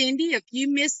 Cindy, if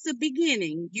you missed the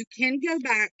beginning, you can go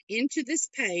back into this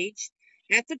page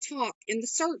at the top in the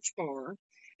search bar,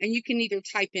 and you can either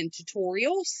type in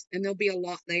tutorials, and there'll be a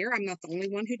lot there. I'm not the only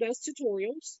one who does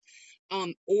tutorials.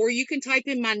 Or you can type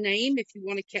in my name if you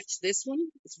want to catch this one.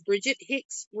 It's Bridget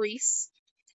Hicks Reese,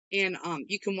 and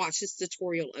you can watch this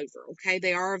tutorial over. Okay,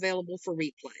 they are available for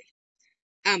replay.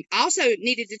 I also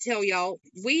needed to tell y'all,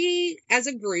 we as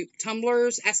a group,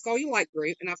 Tumblr's Ask All You Like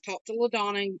group, and I've talked to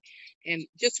LaDonna and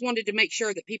just wanted to make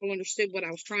sure that people understood what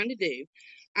I was trying to do.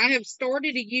 I have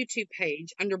started a YouTube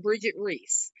page under Bridget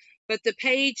Reese, but the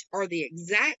page are the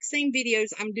exact same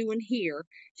videos I'm doing here,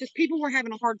 just people were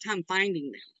having a hard time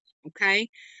finding them. Okay,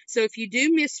 so if you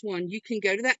do miss one, you can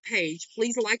go to that page.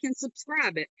 Please like and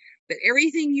subscribe it. But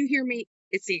everything you hear me,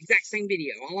 it's the exact same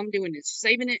video. All I'm doing is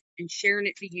saving it and sharing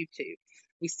it to YouTube.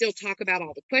 We still talk about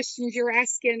all the questions you're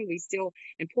asking.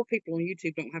 And poor people on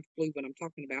YouTube don't have a clue what I'm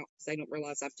talking about because they don't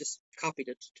realize I've just copied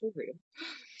a tutorial.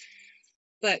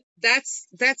 But that's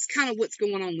kind of what's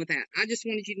going on with that. I just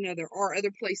wanted you to know there are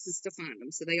other places to find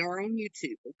them. So they are on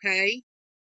YouTube, okay?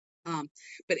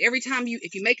 But every time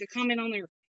if you make a comment on their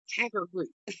tag our group,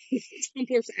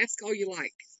 Tumblr's Ask All You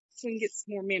Like, so we can get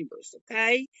some more members,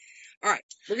 okay? All right,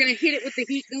 we're going to hit it with the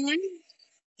heat gun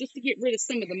just to get rid of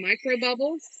some of the micro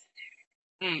bubbles.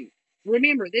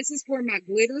 Remember, this is where my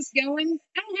glitter's going.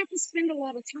 I don't have to spend a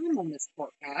lot of time on this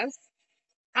part, guys.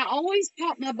 I always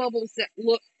pop my bubbles that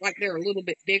look like they're a little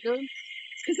bit bigger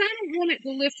because I don't want it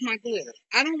to lift my glitter.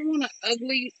 I don't want an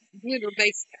ugly glitter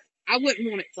base cup. I wouldn't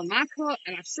want it for my cup,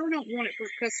 and I sure don't want it for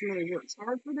a customer who works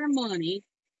hard for their money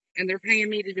and they're paying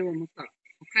me to do them a cup.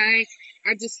 Okay?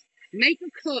 I just make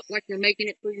a cup like you're making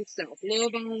it for yourself.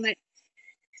 Love on it.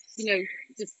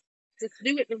 Just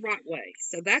do it the right way.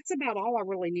 So that's about all I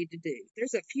really need to do.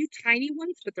 There's a few tiny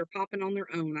ones, but they're popping on their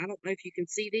own. I don't know if you can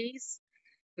see these,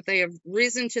 but they have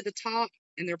risen to the top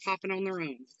and they're popping on their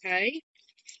own. Okay?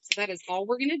 So that is all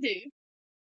we're going to do.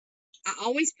 I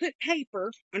always put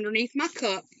paper underneath my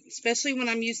cup, especially when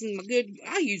I'm using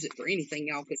I use it for anything,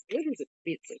 y'all, because glitter's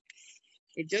expensive.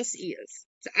 It just is.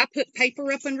 So I put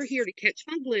paper up under here to catch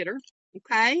my glitter.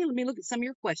 Okay? Let me look at some of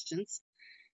your questions.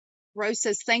 Rose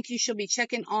says, thank you. She'll be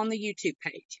checking on the YouTube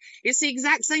page. It's the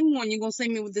exact same one. You're going to see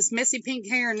me with this messy pink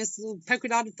hair and this little polka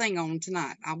dotted thing on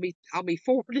tonight. I'll be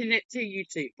forwarding it to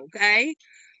YouTube. Okay.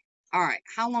 All right.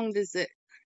 How long does it,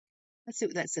 let's see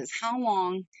what that says. How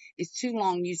long is too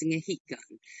long using a heat gun?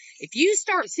 If you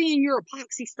start seeing your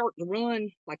epoxy start to run,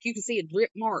 like you can see a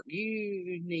drip mark,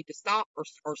 you need to stop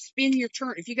or spin your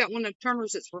turn. If you got one of the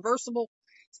turners that's reversible,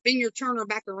 spin your turner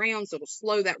back around so it'll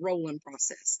slow that rolling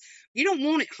process. You don't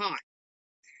want it hot.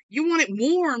 You want it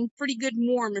warm, pretty good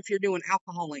warm if you're doing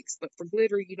alcohol inks, but for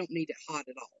glitter, you don't need it hot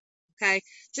at all. Okay?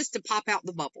 Just to pop out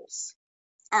the bubbles.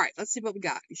 All right, let's see what we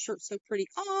got. Your shirt's so pretty.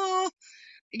 Oh,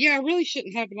 yeah, I really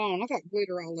shouldn't have it on. I got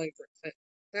glitter all over it, but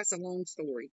that's a long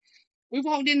story. We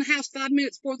walked in the house 5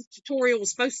 minutes before the tutorial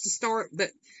was supposed to start,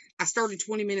 but I started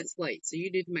 20 minutes late, so you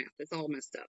did the math. It's all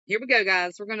messed up. Here we go,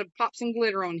 guys. We're going to pop some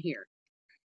glitter on here.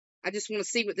 I just want to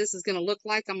see what this is going to look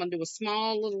like. I'm going to do a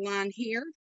small little line here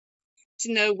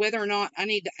to know whether or not I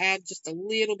need to add just a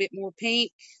little bit more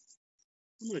pink.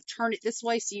 I'm going to turn it this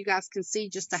way so you guys can see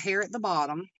just a hair at the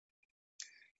bottom.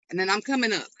 And then I'm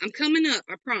coming up. I'm coming up,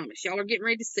 I promise. Y'all are getting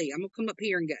ready to see. I'm going to come up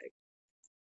here and go.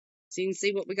 So you can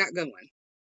see what we got going.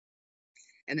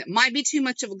 And it might be too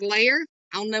much of a glare.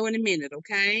 I'll know in a minute,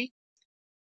 okay?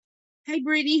 Hey,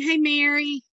 Brittany. Hey,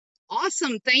 Mary.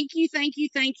 Awesome. Thank you, thank you,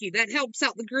 thank you. That helps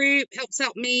out the group, helps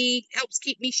out me, helps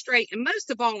keep me straight. And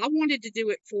most of all, I wanted to do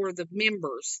it for the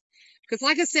members. Because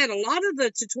like I said, a lot of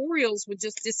the tutorials would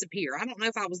just disappear. I don't know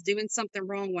if I was doing something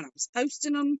wrong when I was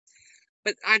posting them,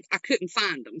 but I couldn't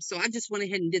find them. So I just went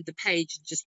ahead and did the page,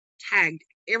 just tagged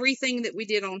everything that we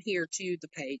did on here to the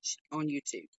page on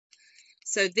YouTube.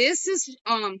 So this is,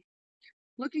 I'm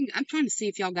trying to see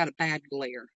if y'all got a bad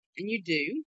glare. And you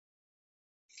do.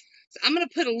 So I'm going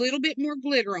to put a little bit more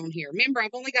glitter on here. Remember, I've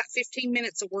only got 15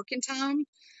 minutes of working time.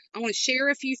 I want to share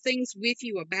a few things with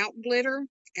you about glitter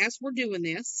as we're doing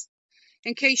this,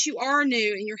 in case you are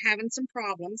new and you're having some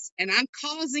problems. And I'm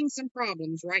causing some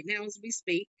problems right now as we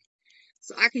speak,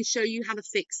 so I can show you how to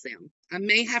fix them. I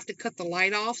may have to cut the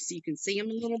light off so you can see them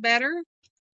a little better.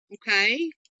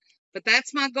 Okay? But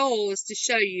that's my goal, is to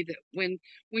show you that when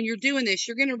you're doing this,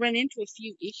 you're going to run into a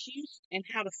few issues and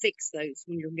how to fix those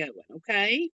when you're going.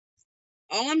 Okay?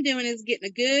 All I'm doing is getting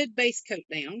a good base coat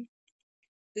down.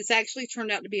 This actually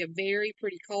turned out to be a very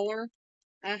pretty color.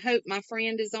 I hope my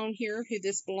friend is on here who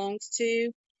this belongs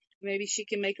to. Maybe she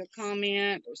can make a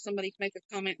comment, or somebody can make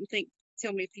a comment and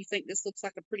tell me if you think this looks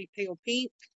like a pretty pale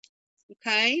pink.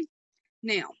 Okay.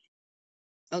 Now,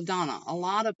 Donna, a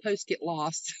lot of posts get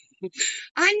lost.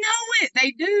 I know it.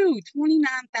 They do.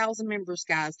 29,000 members,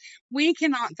 guys. We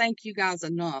cannot thank you guys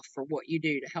enough for what you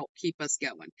do to help keep us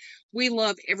going. We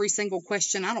love every single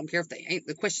question. I don't care if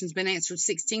the question's been answered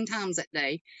 16 times that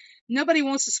day. Nobody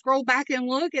wants to scroll back and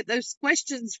look at those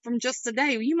questions from just a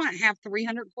day. You might have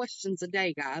 300 questions a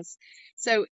day, guys.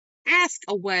 So ask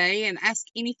away and ask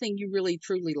anything you really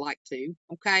truly like to.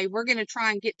 Okay, we're going to try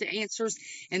and get to answers,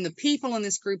 and the people in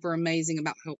this group are amazing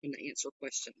about helping to answer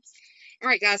questions. All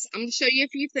right, guys, I'm going to show you a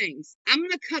few things. I'm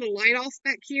going to cut a light off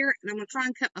back here, and I'm going to try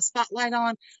and cut my spotlight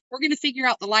on. We're going to figure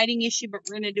out the lighting issue, but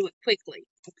we're going to do it quickly,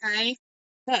 okay?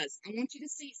 Because I want you to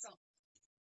see something.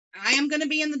 I am going to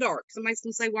be in the dark. Somebody's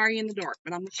going to say, why are you in the dark?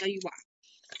 But I'm going to show you why.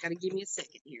 Got to give me a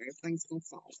second here. Everything's going to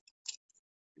fall.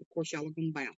 Of course, y'all are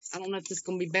going to bounce. I don't know if this is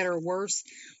going to be better or worse.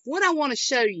 What I want to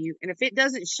show you, and if it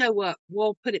doesn't show up,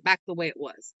 we'll put it back the way it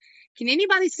was. Can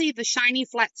anybody see the shiny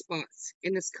flat spots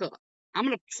in this cup? I'm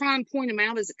going to try and point them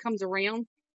out as it comes around.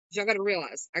 Y'all got to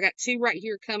realize, I got two right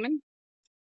here coming.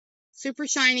 Super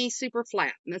shiny, super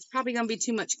flat. And that's probably going to be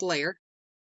too much glare.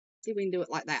 See if we can do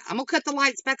it like that. I'm going to cut the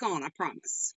lights back on, I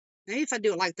promise. Maybe if I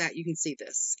do it like that, you can see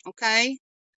this. Okay?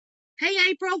 Hey,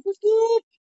 April. Whoop, whoop.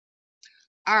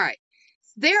 All right.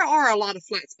 There are a lot of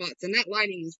flat spots, and that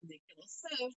lighting is ridiculous.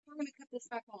 So we're going to cut this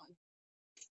back on.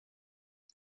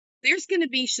 There's going to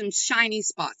be some shiny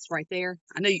spots right there.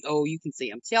 I know you can see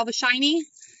them. See all the shiny?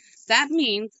 That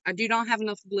means I do not have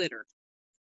enough glitter,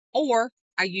 or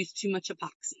I use too much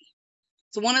epoxy.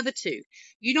 So one of the two.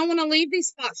 You don't want to leave these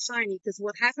spots shiny, because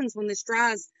what happens when this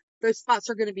dries, those spots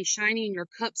are going to be shiny, and your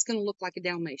cup's going to look like a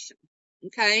Dalmatian.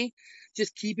 Okay?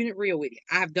 Just keeping it real with you.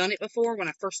 I've done it before. When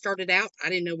I first started out, I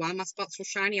didn't know why my spots were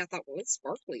shiny. I thought, well, it's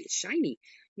sparkly. It's shiny.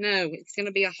 No, it's going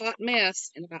to be a hot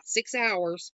mess in about 6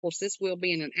 hours. Of course, this will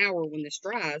be in an hour when this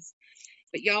dries.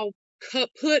 But y'all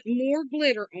put more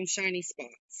glitter on shiny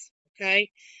spots.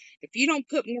 Okay? If you don't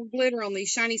put more glitter on these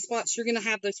shiny spots, you're going to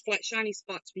have those flat shiny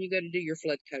spots when you go to do your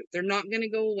flood coat. They're not going to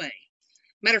go away.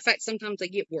 Matter of fact, sometimes they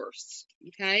get worse.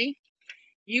 Okay?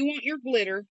 You want your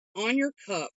glitter on your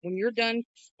cup when you're done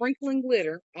sprinkling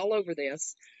glitter all over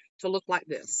this to look like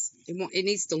this. It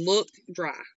needs to look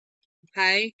dry.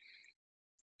 Okay?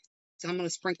 So I'm going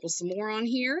to sprinkle some more on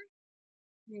here.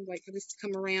 I'm going to wait for this to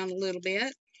come around a little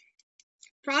bit.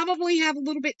 Probably have a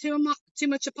little bit too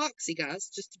much epoxy,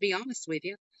 guys, just to be honest with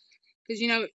you.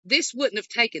 Because, this wouldn't have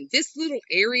taken, this little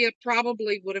area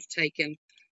probably would have taken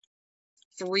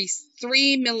 3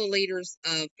 milliliters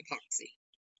of epoxy.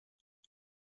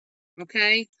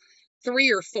 Okay?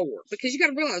 3 or 4. Because you got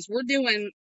to realize we're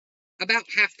doing about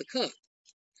half the cup.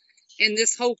 And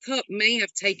this whole cup may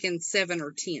have taken 7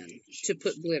 or 10 to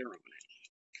put glitter on it.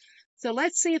 So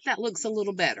let's see if that looks a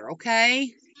little better,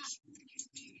 okay?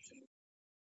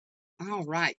 All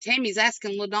right. Tammy's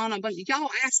asking LaDonna, but y'all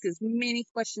ask as many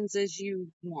questions as you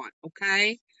want,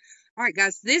 okay? All right,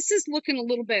 guys, this is looking a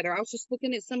little better. I was just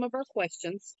looking at some of our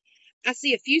questions. I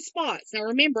see a few spots. Now,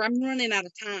 remember, I'm running out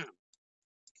of time.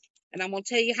 And I'm going to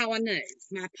tell you how I know.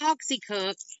 My epoxy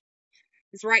cup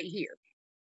is right here.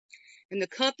 And the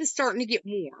cup is starting to get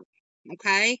warm,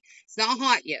 okay? It's not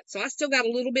hot yet, so I still got a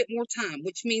little bit more time,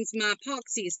 which means my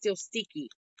epoxy is still sticky.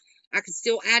 I can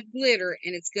still add glitter,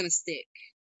 and it's going to stick.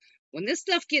 When this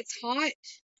stuff gets hot,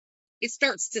 it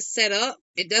starts to set up.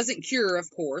 It doesn't cure, of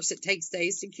course. It takes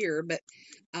days to cure, but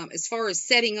as far as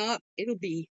setting up, it'll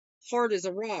be hard as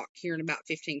a rock here in about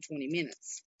 15, 20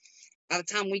 minutes by the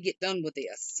time we get done with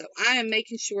this. So I am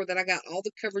making sure that I got all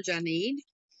the coverage I need.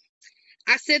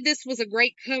 I said this was a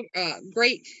great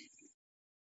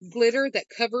glitter that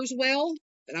covers well,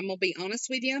 but I'm going to be honest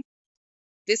with you.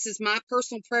 This is my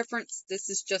personal preference. This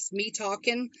is just me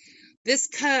talking. This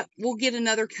cup will get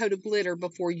another coat of glitter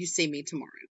before you see me tomorrow.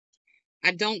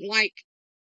 I don't like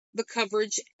the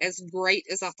coverage as great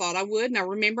as I thought I would. Now,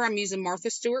 remember, I'm using Martha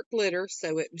Stewart glitter,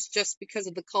 so it was just because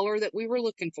of the color that we were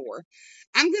looking for.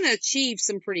 I'm going to achieve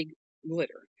some pretty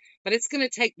glitter, but it's going to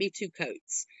take me 2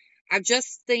 coats. I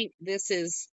just think this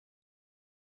is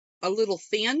a little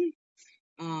thin.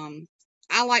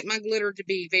 I like my glitter to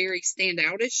be very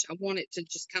standoutish. I want it to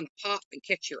just kind of pop and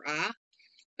catch your eye,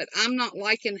 but I'm not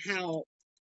liking how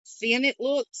thin it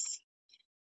looks.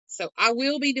 So I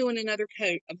will be doing another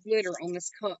coat of glitter on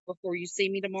this cup before you see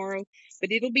me tomorrow,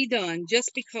 but it'll be done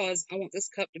just because I want this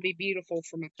cup to be beautiful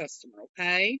for my customer,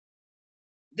 okay?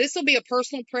 This will be a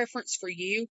personal preference for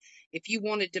you if you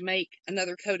wanted to make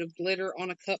another coat of glitter on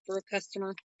a cup for a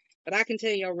customer, but I can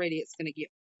tell you already it's going to get.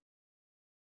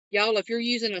 Y'all, if you're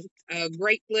using a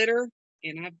great glitter,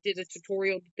 and I did a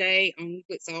tutorial today on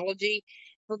Glitzoology,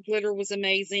 her glitter was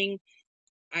amazing.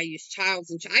 I use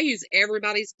I use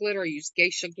everybody's glitter. I use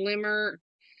Geisha Glimmer.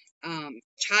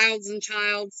 Childs and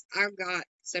Childs. I've got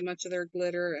so much of their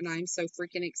glitter, and I'm so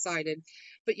freaking excited.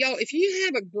 But y'all, if you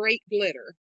have a great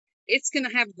glitter, it's going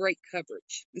to have great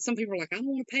coverage. And some people are like, I don't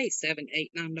want to pay $7, $8,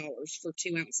 $9 for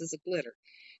 2 ounces of glitter.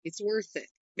 It's worth it,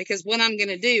 because what I'm going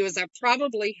to do is I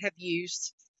probably have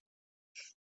used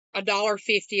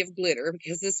 $1.50 of glitter,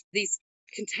 because these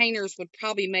containers would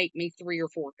probably make me 3 or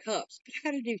 4 cups. But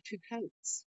I got to do 2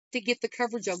 coats to get the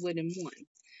coverage I would in one.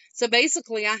 So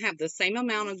basically, I have the same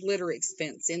amount of glitter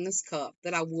expense in this cup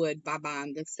that I would by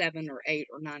buying the $7 or $8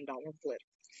 or $9 glitter.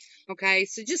 Okay,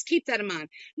 so just keep that in mind.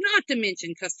 Not to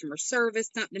mention customer service,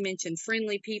 not to mention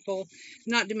friendly people,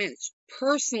 not to mention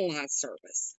personalized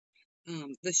service.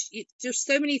 There's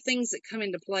so many things that come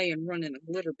into play in running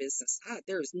a glitter business.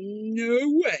 There's no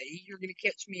way you're going to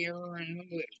catch me ever running a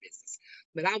glitter business.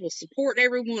 But I will support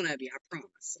every one of you, I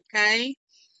promise. Okay?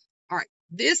 All right.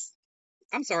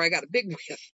 I'm sorry, I got a big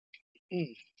whiff.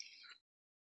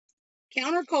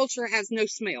 Counterculture has no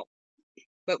smell.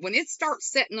 But when it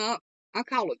starts setting up, I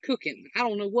call it cooking. I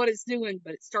don't know what it's doing,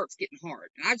 but it starts getting hard.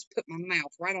 And I just put my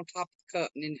mouth right on top of the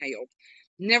cup and inhaled.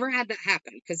 Never had that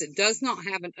happen, because it does not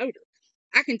have an odor.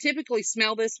 I can typically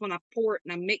smell this when I pour it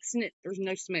and I'm mixing it. There's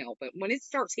no smell. But when it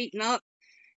starts heating up,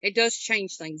 it does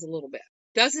change things a little bit.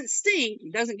 Doesn't sting.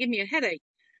 It doesn't give me a headache.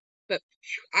 But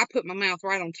I put my mouth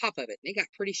right on top of it. And it got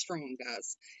pretty strong,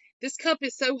 guys. This cup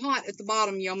is so hot at the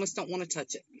bottom, you almost don't want to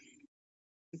touch it.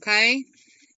 Okay?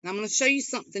 And I'm going to show you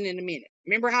something in a minute.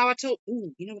 Remember how I told,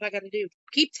 you know what I got to do?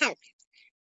 Keep talking.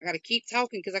 I got to keep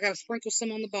talking, because I got to sprinkle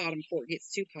some on the bottom before it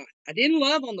gets too hot. I didn't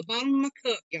love on the bottom of my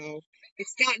cup, y'all.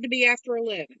 It's got to be after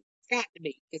 11. It's got to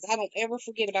be, because I don't ever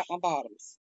forget about my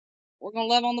bottoms. We're going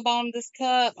to love on the bottom of this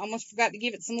cup. I almost forgot to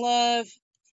give it some love.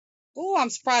 Oh, I'm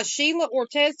surprised Sheila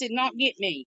Ortez did not get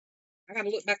me. I got to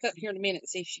look back up here in a minute and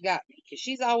see if she got me, because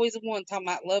she's always the one talking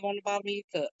about love on the bottom of your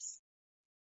cups.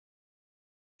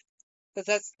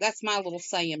 Because that's my little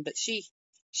saying, but she's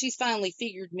finally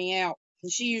figured me out,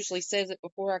 and she usually says it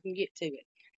before I can get to it.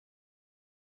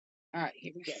 All right,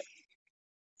 here we go.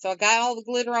 So I got all the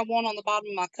glitter I want on the bottom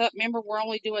of my cup. Remember, we're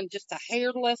only doing just a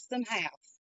hair less than half.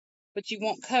 But you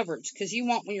want coverage, because you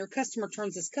want, when your customer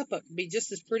turns this cup up, to be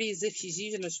just as pretty as if she's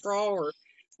using a straw or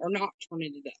not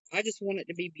turning it up. I just want it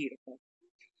to be beautiful.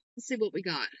 Let's see what we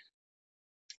got.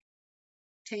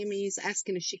 Tammy's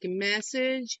asking if she can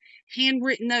message.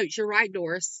 Handwritten notes. You're right,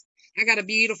 Doris. I got a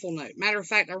beautiful note. Matter of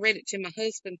fact, I read it to my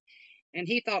husband, and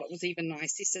he thought it was even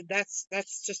nice. He said, that's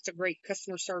just a great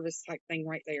customer service type thing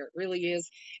right there. It really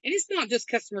is. And it's not just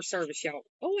customer service, y'all.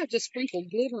 Oh, I just sprinkled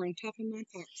glitter on top of my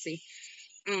epoxy.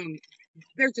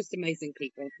 They're just amazing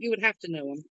people. You would have to know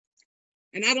them.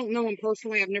 And I don't know them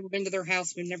personally. I've never been to their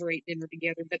house. We've never ate dinner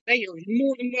together. But they are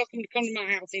more than welcome to come to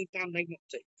my house anytime they want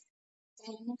to. That's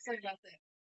all I'm going to say about that.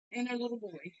 And their little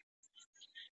boy.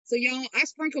 So, y'all, I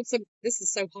sprinkled some. This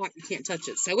is so hot you can't touch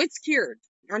it. So it's cured.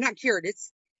 Or not cured.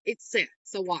 It's set.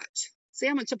 So watch. See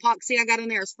how much epoxy I got in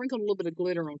there? I sprinkled a little bit of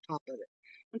glitter on top of it.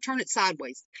 I'm going to turn it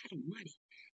sideways. God almighty.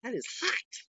 That is hot.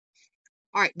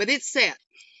 All right, but it's set.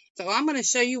 So I'm going to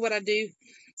show you what I do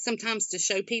sometimes to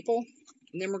show people.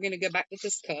 And then we're going to go back with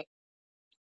this cup.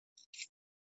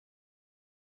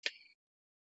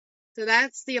 So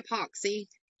that's the epoxy.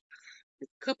 The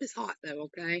cup is hot though,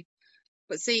 okay?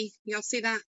 But see, y'all see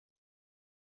that?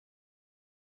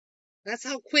 That's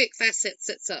how quick Facet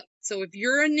sets up. So if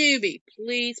you're a newbie,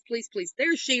 please, please, please.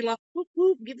 There's Sheila. Whoop,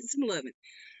 whoop, give it some loving.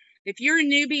 If you're a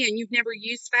newbie and you've never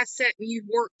used Facet and you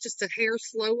work just a hair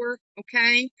slower,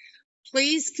 okay?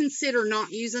 Please consider not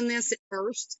using this at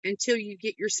first until you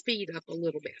get your speed up a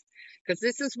little bit. Because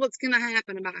this is what's going to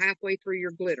happen about halfway through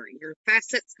your glittering. Your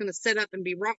facet's going to set up and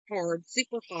be rock hard,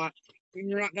 super hot, and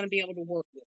you're not going to be able to work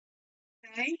with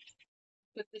it. Okay?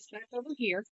 Put this back over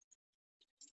here.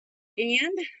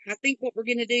 And I think what we're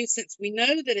going to do, since we know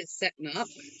that it's setting up,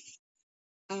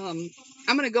 I'm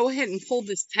going to go ahead and pull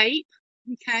this tape.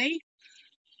 Okay?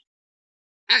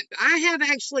 I have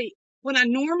actually, what I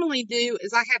normally do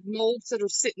is I have molds that are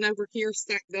sitting over here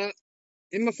stacked up.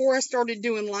 And before I started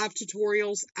doing live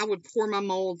tutorials, I would pour my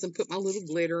molds and put my little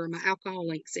glitter and my alcohol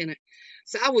inks in it.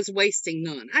 So I was wasting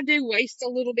none. I do waste a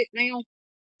little bit now.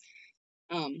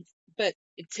 But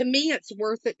to me, it's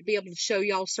worth it to be able to show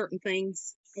y'all certain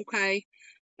things. Okay.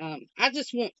 I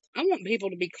want people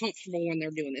to be comfortable when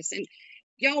they're doing this. And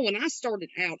y'all, when I started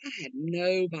out, I had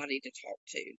nobody to talk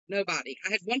to. Nobody.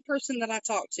 I had one person that I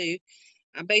talked to.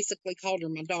 I basically called her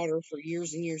my daughter for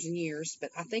years and years and years,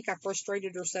 but I think I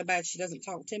frustrated her so bad she doesn't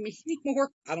talk to me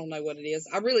anymore. I don't know what it is.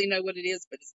 I really know what it is,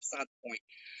 but it's beside the point.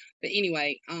 But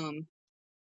anyway,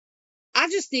 I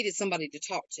just needed somebody to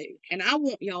talk to, and I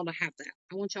want y'all to have that.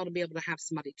 I want y'all to be able to have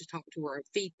somebody to talk to or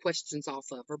feed questions off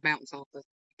of or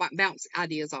bounce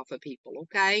ideas off of people,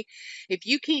 okay? If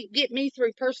you can't get me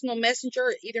through personal messenger,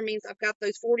 it either means I've got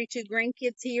those 42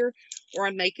 grandkids here or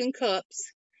I'm making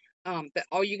cups. But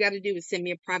all you got to do is send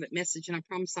me a private message and I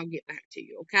promise I'll get back to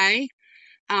you, okay?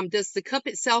 Does the cup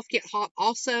itself get hot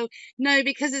also? No,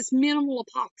 because it's minimal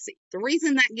epoxy. The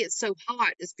reason that gets so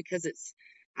hot is because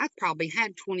I've probably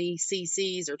had 20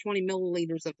 cc's or 20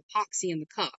 milliliters of epoxy in the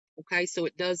cup. Okay, so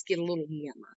it does get a little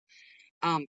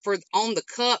warmer. For on the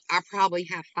cup, I probably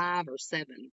have 5 or 7.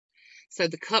 So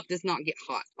the cup does not get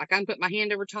hot. Like I can put my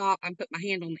hand over top, I can put my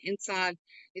hand on the inside.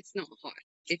 It's not hot.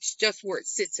 It's just where it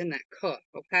sits in that cup,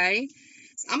 okay?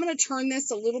 So I'm going to turn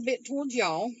this a little bit towards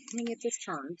y'all. Let me get this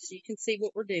turned so you can see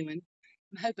what we're doing.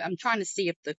 I'm trying to see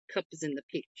if the cup is in the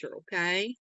picture,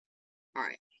 okay? All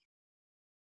right.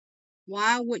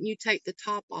 Why wouldn't you take the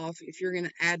top off if you're going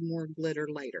to add more glitter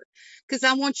later? Because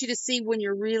I want you to see when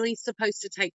you're really supposed to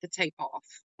take the tape off,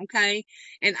 okay?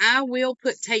 And I will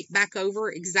put tape back over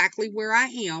exactly where I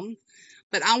am,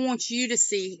 but I want you to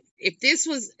see if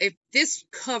this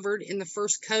covered in the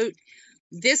first coat,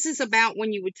 this is about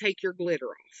when you would take your glitter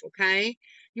off, okay?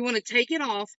 You want to take it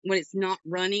off when it's not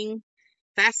running.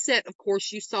 Fast set, of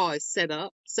course, you saw is set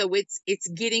up, so it's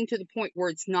getting to the point where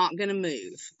it's not going to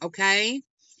move, okay?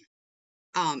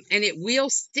 And it will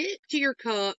stick to your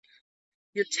cup.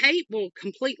 Your tape will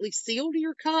completely seal to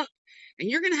your cup, and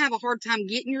you're going to have a hard time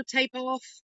getting your tape off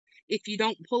if you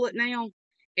don't pull it now.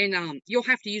 And you'll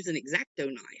have to use an X-Acto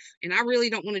knife. And I really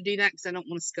don't want to do that because I don't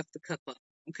want to scuff the cup up.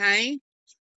 Okay?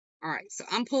 All right, so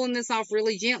I'm pulling this off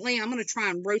really gently. I'm going to try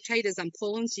and rotate as I'm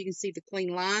pulling so you can see the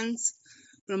clean lines.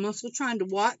 But I'm also trying to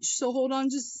watch, so hold on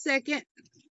just a second.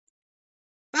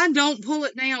 If I don't pull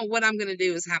it now, what I'm going to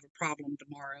do is have a problem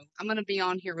tomorrow. I'm going to be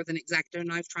on here with an X-Acto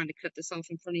knife trying to cut this off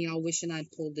in front of y'all, wishing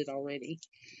I'd pulled it already.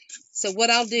 So what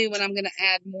I'll do when I'm going to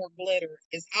add more glitter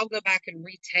is I'll go back and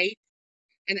retape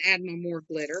and add my more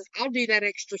glitter. I'll do that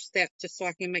extra step just so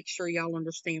I can make sure y'all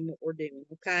understand what we're doing,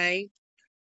 okay?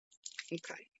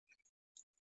 Okay.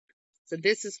 So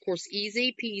this is, of course,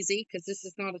 easy peasy because this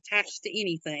is not attached to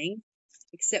anything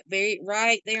except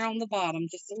right there on the bottom,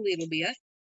 just a little bit.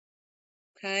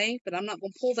 Okay, but I'm not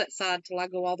going to pull that side till I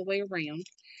go all the way around.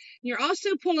 You're also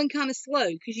pulling kind of slow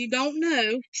because you don't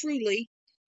know truly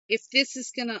if this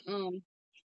is going to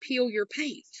peel your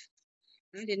paint.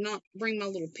 I did not bring my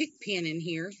little pick pen in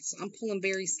here, so I'm pulling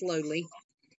very slowly.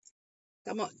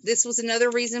 This was another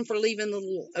reason for leaving the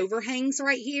little overhangs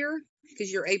right here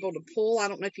because you're able to pull. I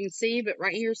don't know if you can see, but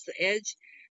right here's the edge.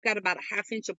 Got about a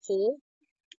 1/2 inch of pull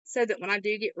so that when I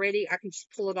do get ready, I can just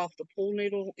pull it off the pull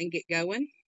noodle and get going.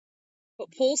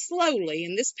 But pull slowly,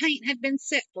 and this paint had been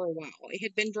set for a while. It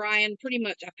had been drying pretty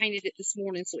much. I painted it this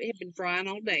morning, so it had been drying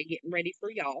all day, getting ready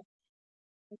for y'all.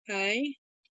 Okay,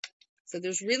 so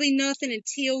there's really nothing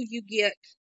until you get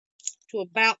to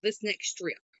about this next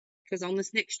strip, because on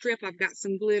this next strip, I've got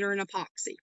some glitter and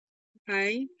epoxy.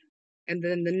 Okay, and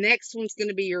then the next one's going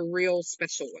to be your real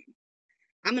special one.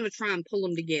 I'm going to try and pull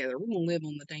them together. We're going to live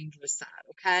on the dangerous side,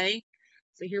 okay?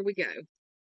 So here we go.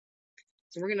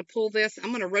 So we're going to pull this.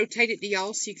 I'm going to rotate it to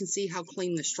y'all so you can see how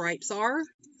clean the stripes are.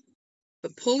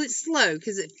 But pull it slow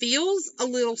because it feels a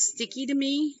little sticky to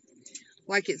me,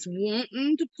 like it's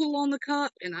wanting to pull on the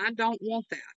cup, and I don't want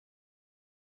that.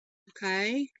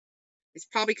 Okay? It's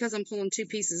probably because I'm pulling 2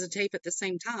 pieces of tape at the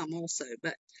same time also,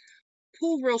 but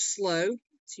pull real slow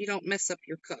so you don't mess up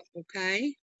your cup,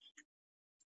 okay?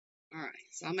 All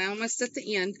right, so I'm almost at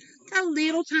the end. Got a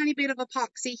little tiny bit of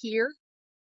epoxy here.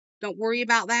 Don't worry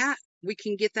about that. We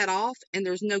can get that off, and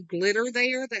there's no glitter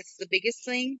there. That's the biggest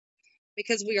thing,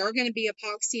 because we are going to be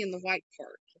epoxy in the white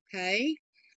part, okay?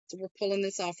 So we're pulling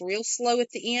this off real slow at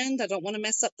the end. I don't want to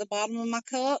mess up the bottom of my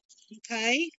cup,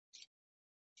 okay?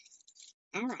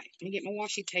 All right, let me get my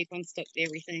washi tape unstuck to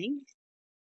everything.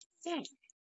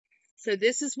 So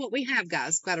this is what we have,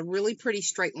 guys. Got a really pretty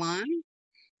straight line.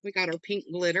 We got our pink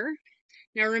glitter.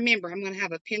 Now remember, I'm going to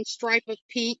have a pinstripe of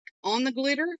pink on the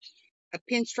glitter, a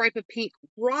pinstripe of pink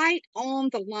right on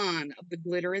the line of the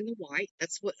glitter and the white.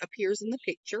 That's what appears in the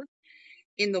picture.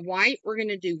 In the white, we're going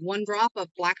to do 1 drop of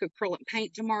black acrylic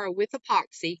paint tomorrow with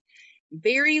epoxy.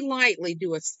 Very lightly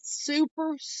do a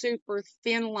super, super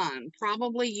thin line,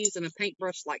 probably using a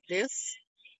paintbrush like this.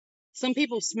 Some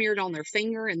people smear it on their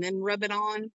finger and then rub it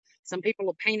on. Some people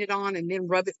will paint it on and then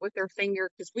rub it with their finger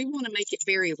because we want to make it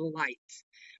very light.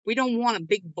 We don't want a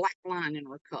big black line in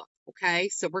our cup, okay?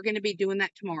 So we're going to be doing that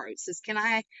tomorrow. It says, can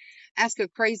I ask a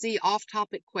crazy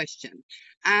off-topic question?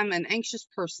 I'm an anxious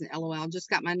person, LOL. Just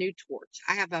got my new torch.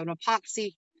 I have to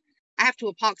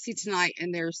epoxy tonight,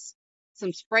 and there's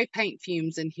some spray paint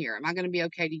fumes in here. Am I going to be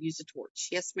okay to use a torch?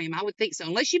 Yes, ma'am. I would think so.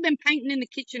 Unless you've been painting in the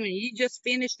kitchen and you just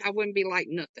finished, I wouldn't be like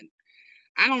nothing.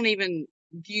 I don't even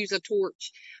use a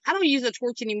torch. I don't use a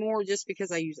torch anymore just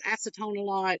because I use acetone a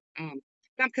lot.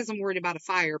 Not because I'm worried about a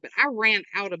fire, but I ran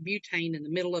out of butane in the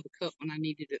middle of a cup when I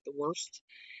needed it the worst.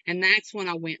 And that's when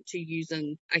I went to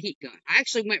using a heat gun. I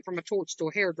actually went from a torch to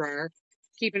a hairdryer,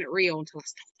 keeping it real until I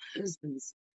stole my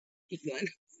husband's heat gun.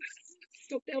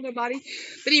 Don't tell nobody.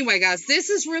 But anyway, guys, this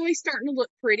is really starting to look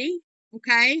pretty.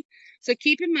 Okay. So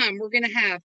keep in mind, we're going to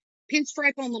have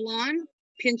pinstripe on the line,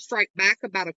 pinstripe back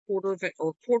about a quarter of it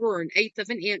or quarter or an eighth of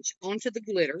an inch onto the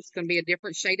glitter. It's going to be a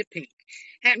different shade of pink.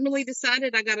 Hadn't really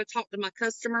decided. I got to talk to my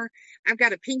customer. I've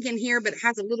got a pink in here, but it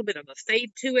has a little bit of a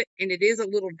fade to it, and it is a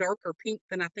little darker pink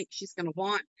than I think she's going to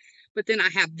want. But then I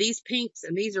have these pinks,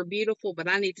 and these are beautiful, but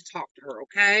I need to talk to her,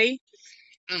 okay?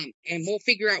 And we'll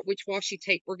figure out which washi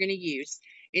tape we're going to use.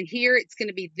 And here it's going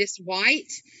to be this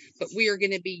white, but we are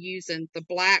going to be using the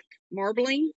black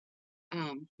marbling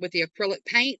with the acrylic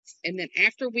paints. And then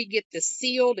after we get this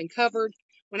sealed and covered,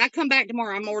 when I come back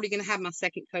tomorrow, I'm already going to have my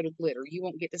second coat of glitter. You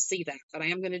won't get to see that, but I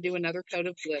am going to do another coat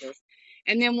of glitter.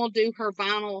 And then we'll do her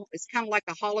vinyl. It's kind of like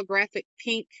a holographic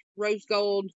pink rose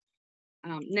gold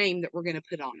name that we're going to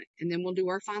put on it. And then we'll do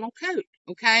our final coat,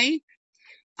 okay?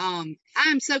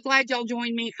 I'm so glad y'all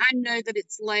joined me. I know that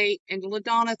it's late. And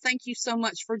LaDonna, thank you so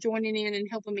much for joining in and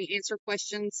helping me answer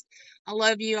questions. I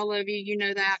love you. I love you. You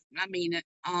know that. I mean it.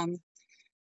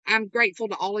 I'm grateful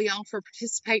to all of y'all for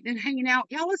participating and hanging out.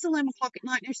 Y'all, it's 11 o'clock at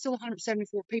night. There's still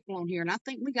 174 people on here, and I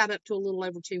think we got up to a little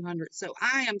over 200. So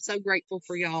I am so grateful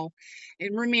for y'all.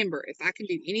 And remember, if I can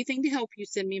do anything to help you,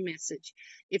 send me a message.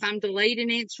 If I'm delayed in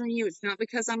answering you, it's not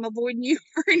because I'm avoiding you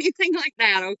or anything like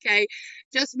that, okay?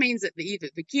 Just means that either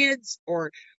the kids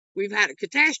or we've had a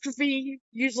catastrophe.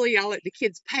 Usually I let the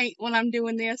kids paint when I'm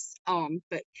doing this,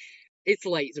 but it's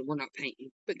late and we're not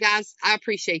painting. But guys, I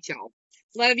appreciate y'all.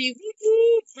 Love you.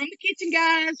 From the kitchen,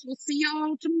 guys. We'll see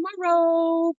y'all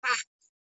tomorrow. Bye.